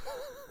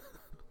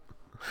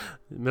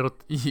 Middle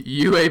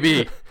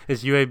UAB.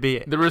 Is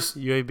UAB there was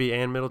UAB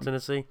and Middle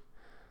Tennessee?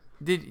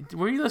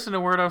 Were you listening to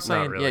a word I was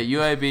saying? Not really. Yeah,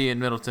 UAB and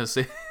Middle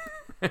Tennessee.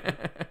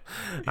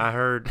 I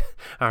heard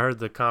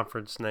the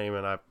conference name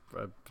and I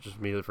just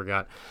immediately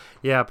forgot.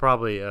 Yeah,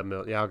 probably. I'll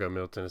go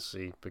Middle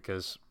Tennessee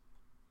because,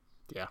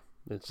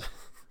 it's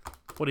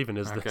what even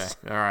is this?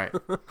 Okay, all right.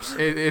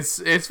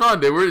 It's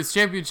fun, dude. It's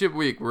championship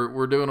week.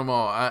 We're doing them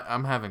all.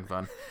 I'm having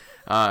fun.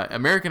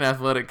 American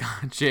Athletic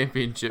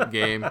Championship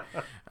game.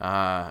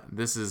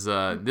 This is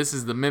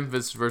the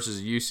Memphis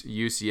versus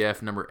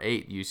UCF, number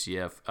 8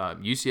 UCF.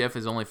 UCF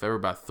is only favored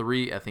by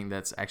 3. I think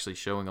that's actually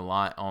showing a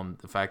lot on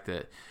the fact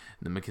that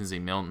the Mackenzie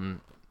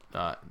Milton,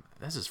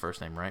 that's his first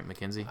name, right?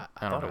 Mackenzie?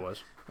 I thought it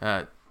was.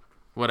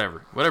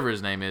 Whatever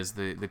his name is,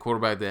 the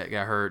quarterback that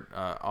got hurt,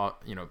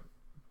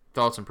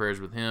 thoughts and prayers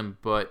with him,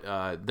 but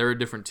they're a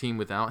different team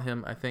without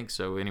him, I think.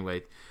 So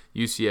anyway,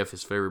 UCF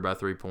is favored by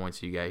 3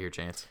 points. You got your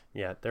chance.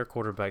 Yeah, their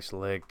quarterback's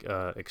leg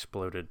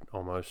exploded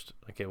almost.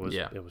 Like it was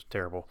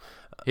terrible.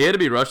 He had to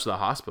be rushed to the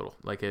hospital.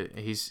 Like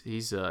he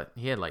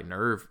had like a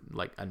nerve.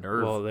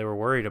 Well, they were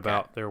worried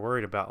about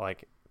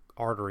like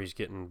arteries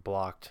getting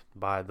blocked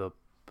by the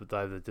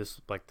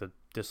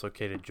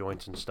dislocated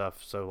joints and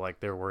stuff. So like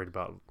they're worried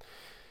about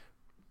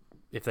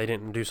if they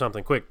didn't do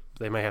something quick,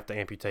 they may have to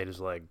amputate his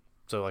leg.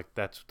 So like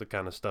that's the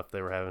kind of stuff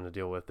they were having to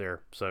deal with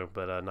there. So,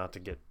 but not to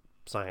get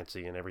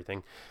sciencey and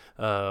everything,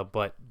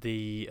 but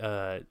the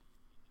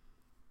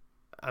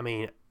I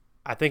mean,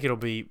 I think it'll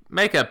be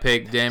make a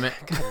pick. Damn it!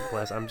 God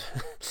bless. I'm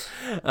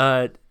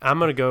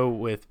gonna go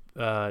with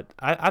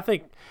I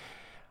think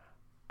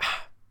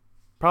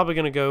probably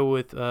gonna go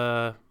with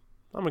I'm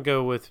gonna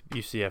go with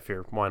UCF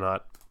here. Why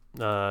not?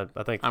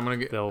 I think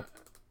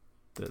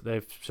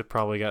they've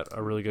probably got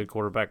a really good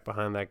quarterback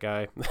behind that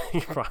guy. He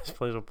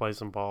probably will play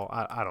some ball.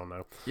 I don't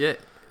know. Yeah,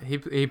 he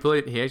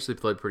actually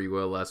played pretty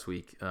well last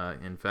week.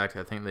 In fact,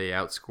 I think they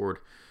outscored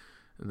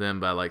them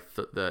by like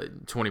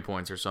 20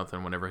 points or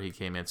something whenever he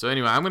came in. So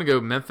anyway, I'm going to go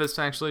Memphis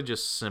actually,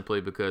 just simply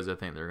because I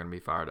think they're going to be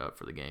fired up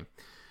for the game.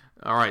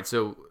 All right,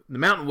 so the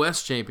Mountain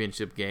West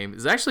Championship game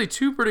is actually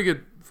 2 pretty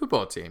good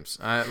football teams.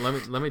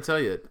 Let me tell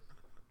you,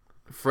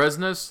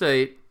 Fresno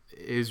State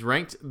is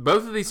ranked.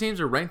 Both of these teams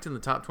are ranked in the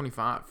top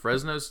 25.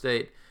 Fresno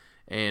State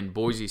and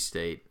Boise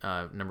State,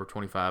 number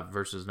 25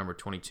 versus number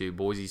 22.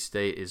 Boise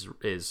State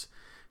is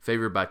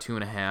favored by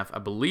 2.5. I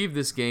believe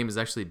this game is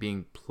actually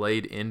being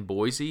played in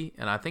Boise,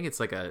 and I think it's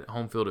like a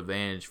home field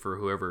advantage for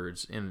whoever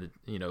is in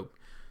the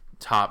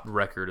top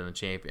record in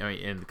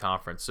the in the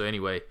conference. So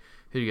anyway,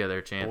 who do you got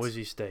there, Chance?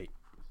 Boise State.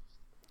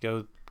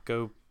 Go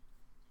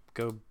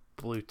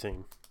blue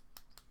team.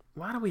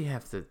 Why do we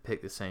have to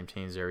pick the same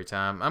teams every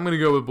time? I'm going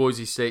to go with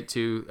Boise State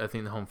too. I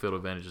think the home field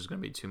advantage is going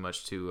to be too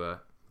much to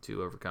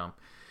overcome.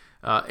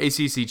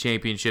 ACC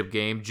championship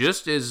game,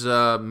 just as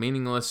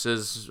meaningless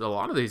as a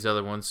lot of these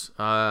other ones.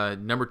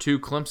 Number 2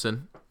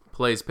 Clemson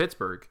plays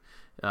Pittsburgh.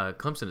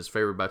 Clemson is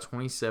favored by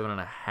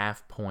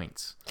 27.5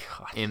 points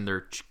in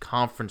their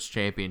conference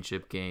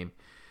championship game.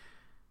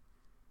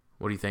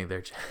 What do you think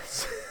there,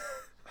 Chance?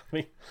 I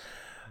mean,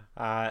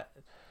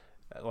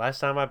 last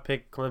time I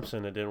picked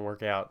Clemson, it didn't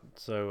work out.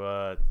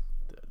 So,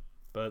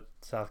 but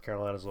South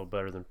Carolina's a little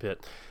better than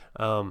Pitt.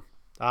 I'll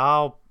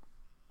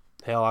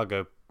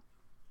go.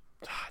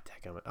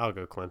 I'll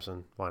go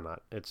Clemson. Why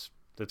not? It's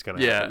gonna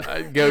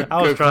happen. Go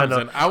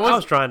Clemson. I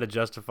was trying to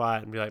justify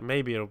it and be like,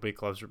 maybe it'll be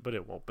closer, but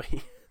it won't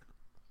be.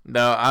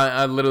 No,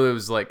 I literally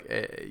was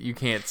like, you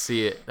can't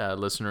see it,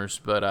 listeners,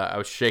 but I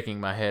was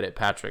shaking my head at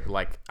Patrick.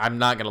 Like, I'm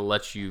not gonna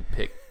let you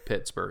pick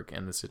Pittsburgh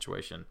in this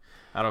situation.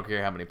 I don't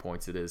care how many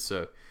points it is.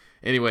 So,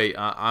 anyway,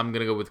 I'm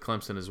gonna go with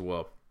Clemson as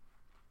well.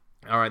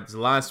 All right,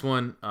 the last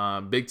one,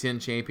 Big Ten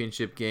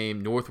championship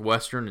game.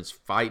 Northwestern is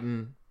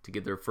fighting to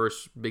get their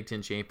first Big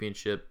Ten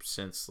championship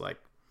since like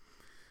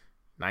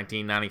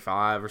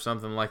 1995 or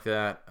something like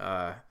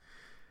that.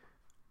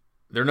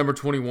 They're number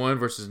 21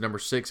 versus number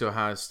 6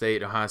 Ohio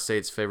State. Ohio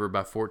State's favored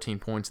by 14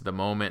 points at the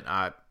moment.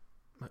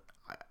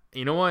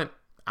 You know what?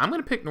 I'm going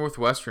to pick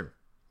Northwestern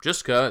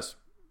just because.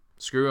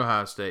 Screw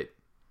Ohio State.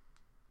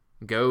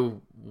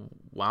 Go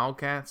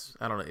Wildcats?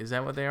 I don't know. Is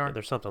that what they are? Yeah,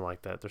 there's something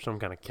like that. There's some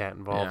kind of cat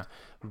involved.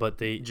 Yeah. But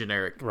the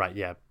generic. Right,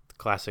 yeah.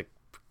 Classic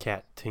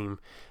cat team.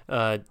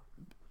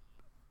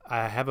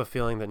 I have a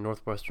feeling that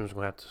Northwestern's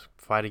going to have to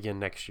fight again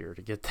next year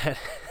to get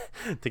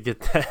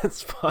that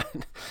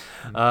spot.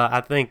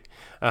 I think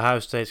Ohio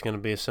State's going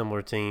to be a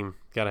similar team.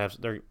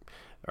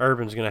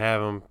 Urban's going to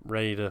have them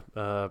ready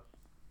to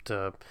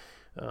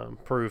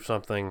prove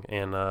something,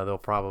 and they'll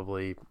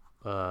probably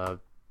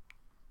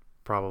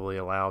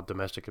allow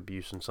domestic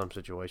abuse in some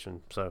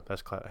situation. So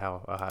that's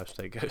how Ohio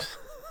State goes.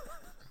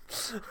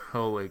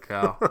 Holy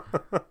cow.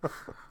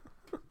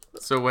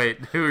 So wait,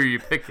 who are you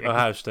picking?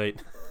 Ohio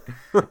State.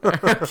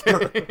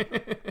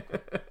 Okay.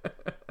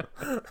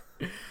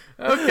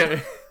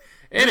 Okay.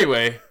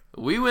 Anyway,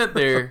 we went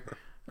there.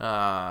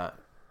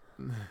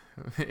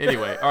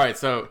 Anyway, all right.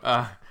 So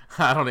I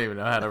don't even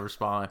know how to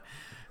respond.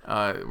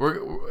 I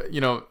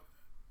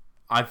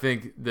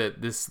think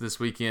that this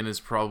weekend is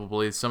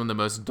probably some of the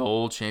most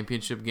dull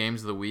championship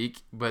games of the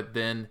week. But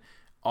then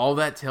all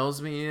that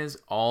tells me is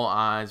all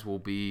eyes will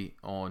be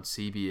on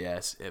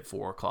CBS at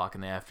 4:00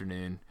 in the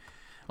afternoon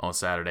on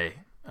Saturday.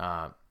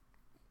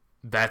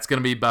 That's going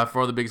to be by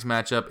far the biggest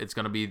matchup. It's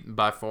going to be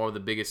by far the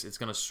biggest. It's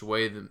going to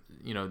sway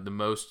the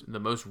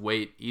most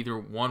weight either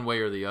one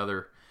way or the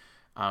other.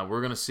 We're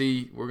going to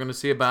see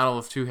a battle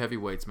of two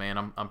heavyweights,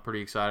 man. I'm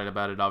pretty excited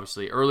about it.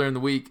 Obviously, earlier in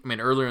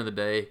the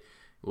day,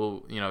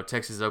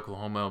 Texas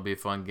Oklahoma will be a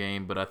fun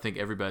game, but I think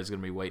everybody's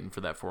going to be waiting for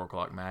that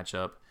 4:00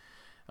 matchup.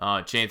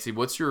 Chancey,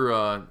 what's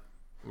your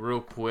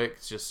real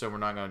quick, just so we're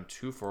not going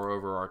too far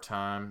over our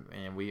time,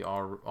 and we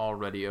are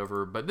already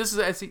over. But this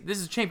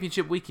is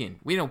championship weekend.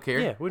 We don't care.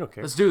 Yeah, we don't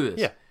care. Let's do this.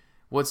 Yeah.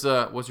 What's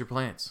your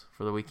plans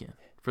for the weekend,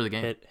 for the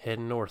game?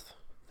 Heading north.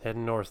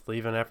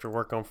 Leaving after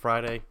work on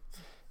Friday,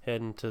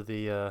 heading to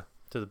the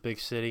big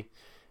city,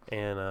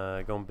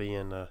 and gonna be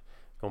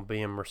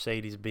in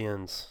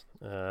Mercedes-Benz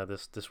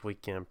this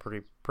weekend.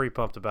 Pretty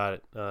pumped about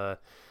it.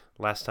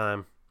 Last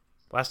time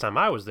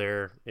I was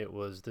there, it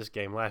was this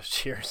game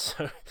last year,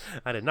 so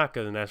I did not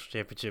go to the national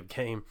championship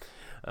game.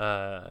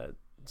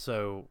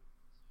 So,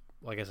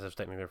 I guess I was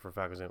technically there for a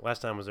Falcons game.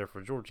 Last time I was there for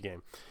a Georgia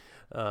game.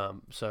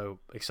 So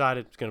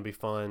excited. It's going to be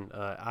fun.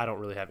 I don't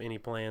really have any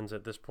plans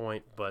at this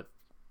point, but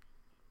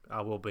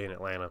I will be in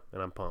Atlanta,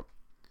 and I'm pumped.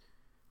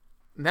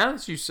 Now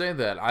that you say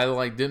that,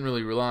 I didn't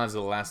really realize that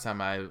the last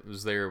time I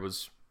was there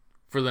was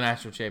for the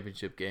national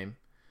championship game.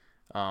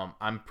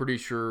 I'm pretty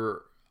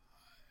sure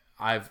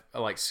I've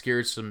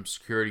scared some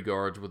security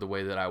guards with the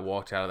way that I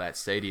walked out of that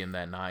stadium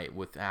that night.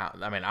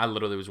 I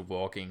literally was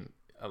walking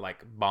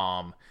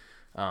bomb.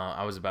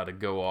 I was about to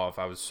go off.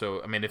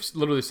 If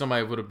literally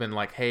somebody would have been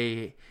like,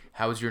 "Hey,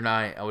 how was your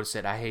night?" I would have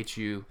said, "I hate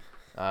you.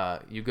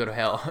 You go to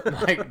hell."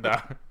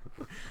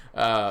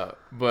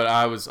 But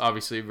I was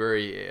obviously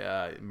very,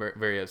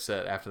 very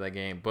upset after that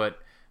game. But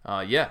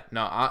I'm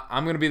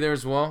going to be there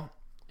as well,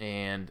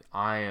 and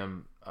I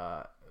am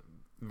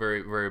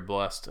very, very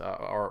blessed.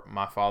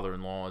 My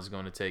father-in-law is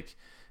going to take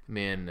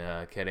me and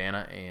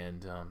Kat-Anna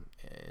and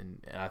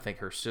I think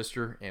her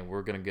sister, and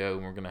we're going to go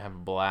and we're going to have a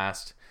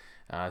blast.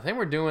 I think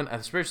we're doing,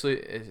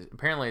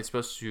 apparently it's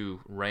supposed to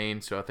rain,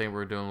 so I think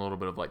we're doing a little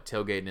bit of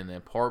tailgating in the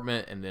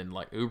apartment and then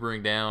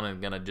Ubering down and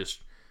going to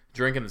just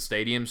drink in the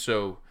stadium.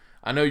 So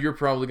I know you're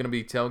probably going to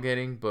be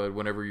tailgating, but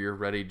whenever you're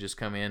ready, just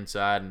come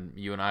inside and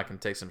you and I can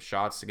take some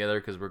shots together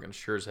because we're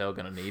sure as hell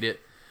going to need it.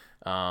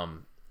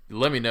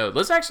 Let me know.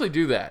 Let's actually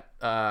do that.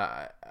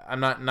 I'm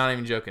not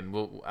even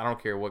joking. I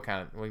don't care what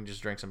kind of. We can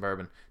just drink some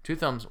bourbon. 2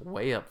 thumbs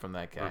way up from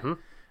that guy. Mm-hmm.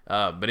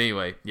 But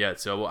anyway, yeah.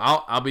 So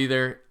I'll be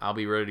there. I'll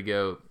be ready to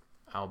go.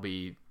 I'll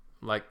be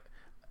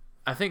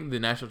I think the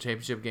national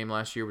championship game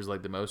last year was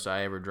the most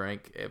I ever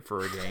drank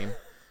for a game.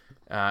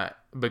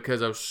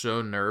 Because I was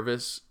so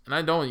nervous, and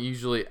I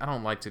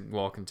don't like to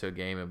walk into a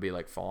game and be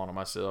falling on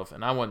myself.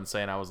 And I wasn't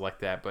saying I was like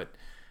that, but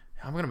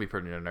I'm gonna be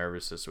pretty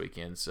nervous this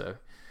weekend. So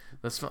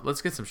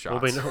let's get some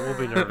shots. We'll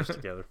be nervous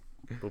together.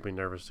 We'll be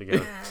nervous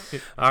together.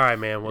 All right,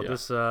 man. Well,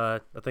 this I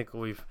think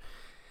we've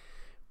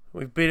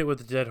beat it with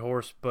the dead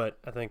horse, but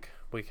I think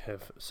we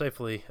have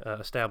safely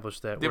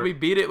established that. Did we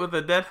beat it with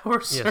a dead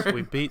horse? Yes,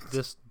 we beat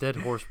this dead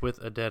horse with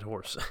a dead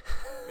horse.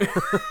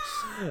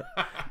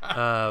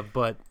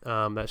 But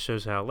that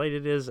shows how late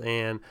it is,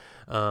 and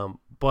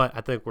but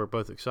I think we're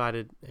both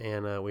excited,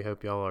 and we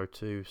hope y'all are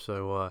too.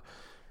 So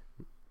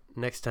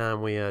next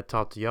time we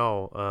talk to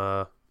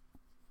y'all,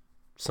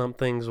 some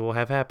things will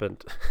have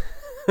happened.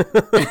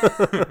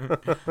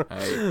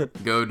 Hey,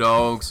 go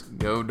dogs,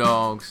 go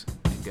dogs,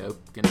 go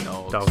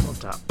dogs. Dogs on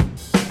top.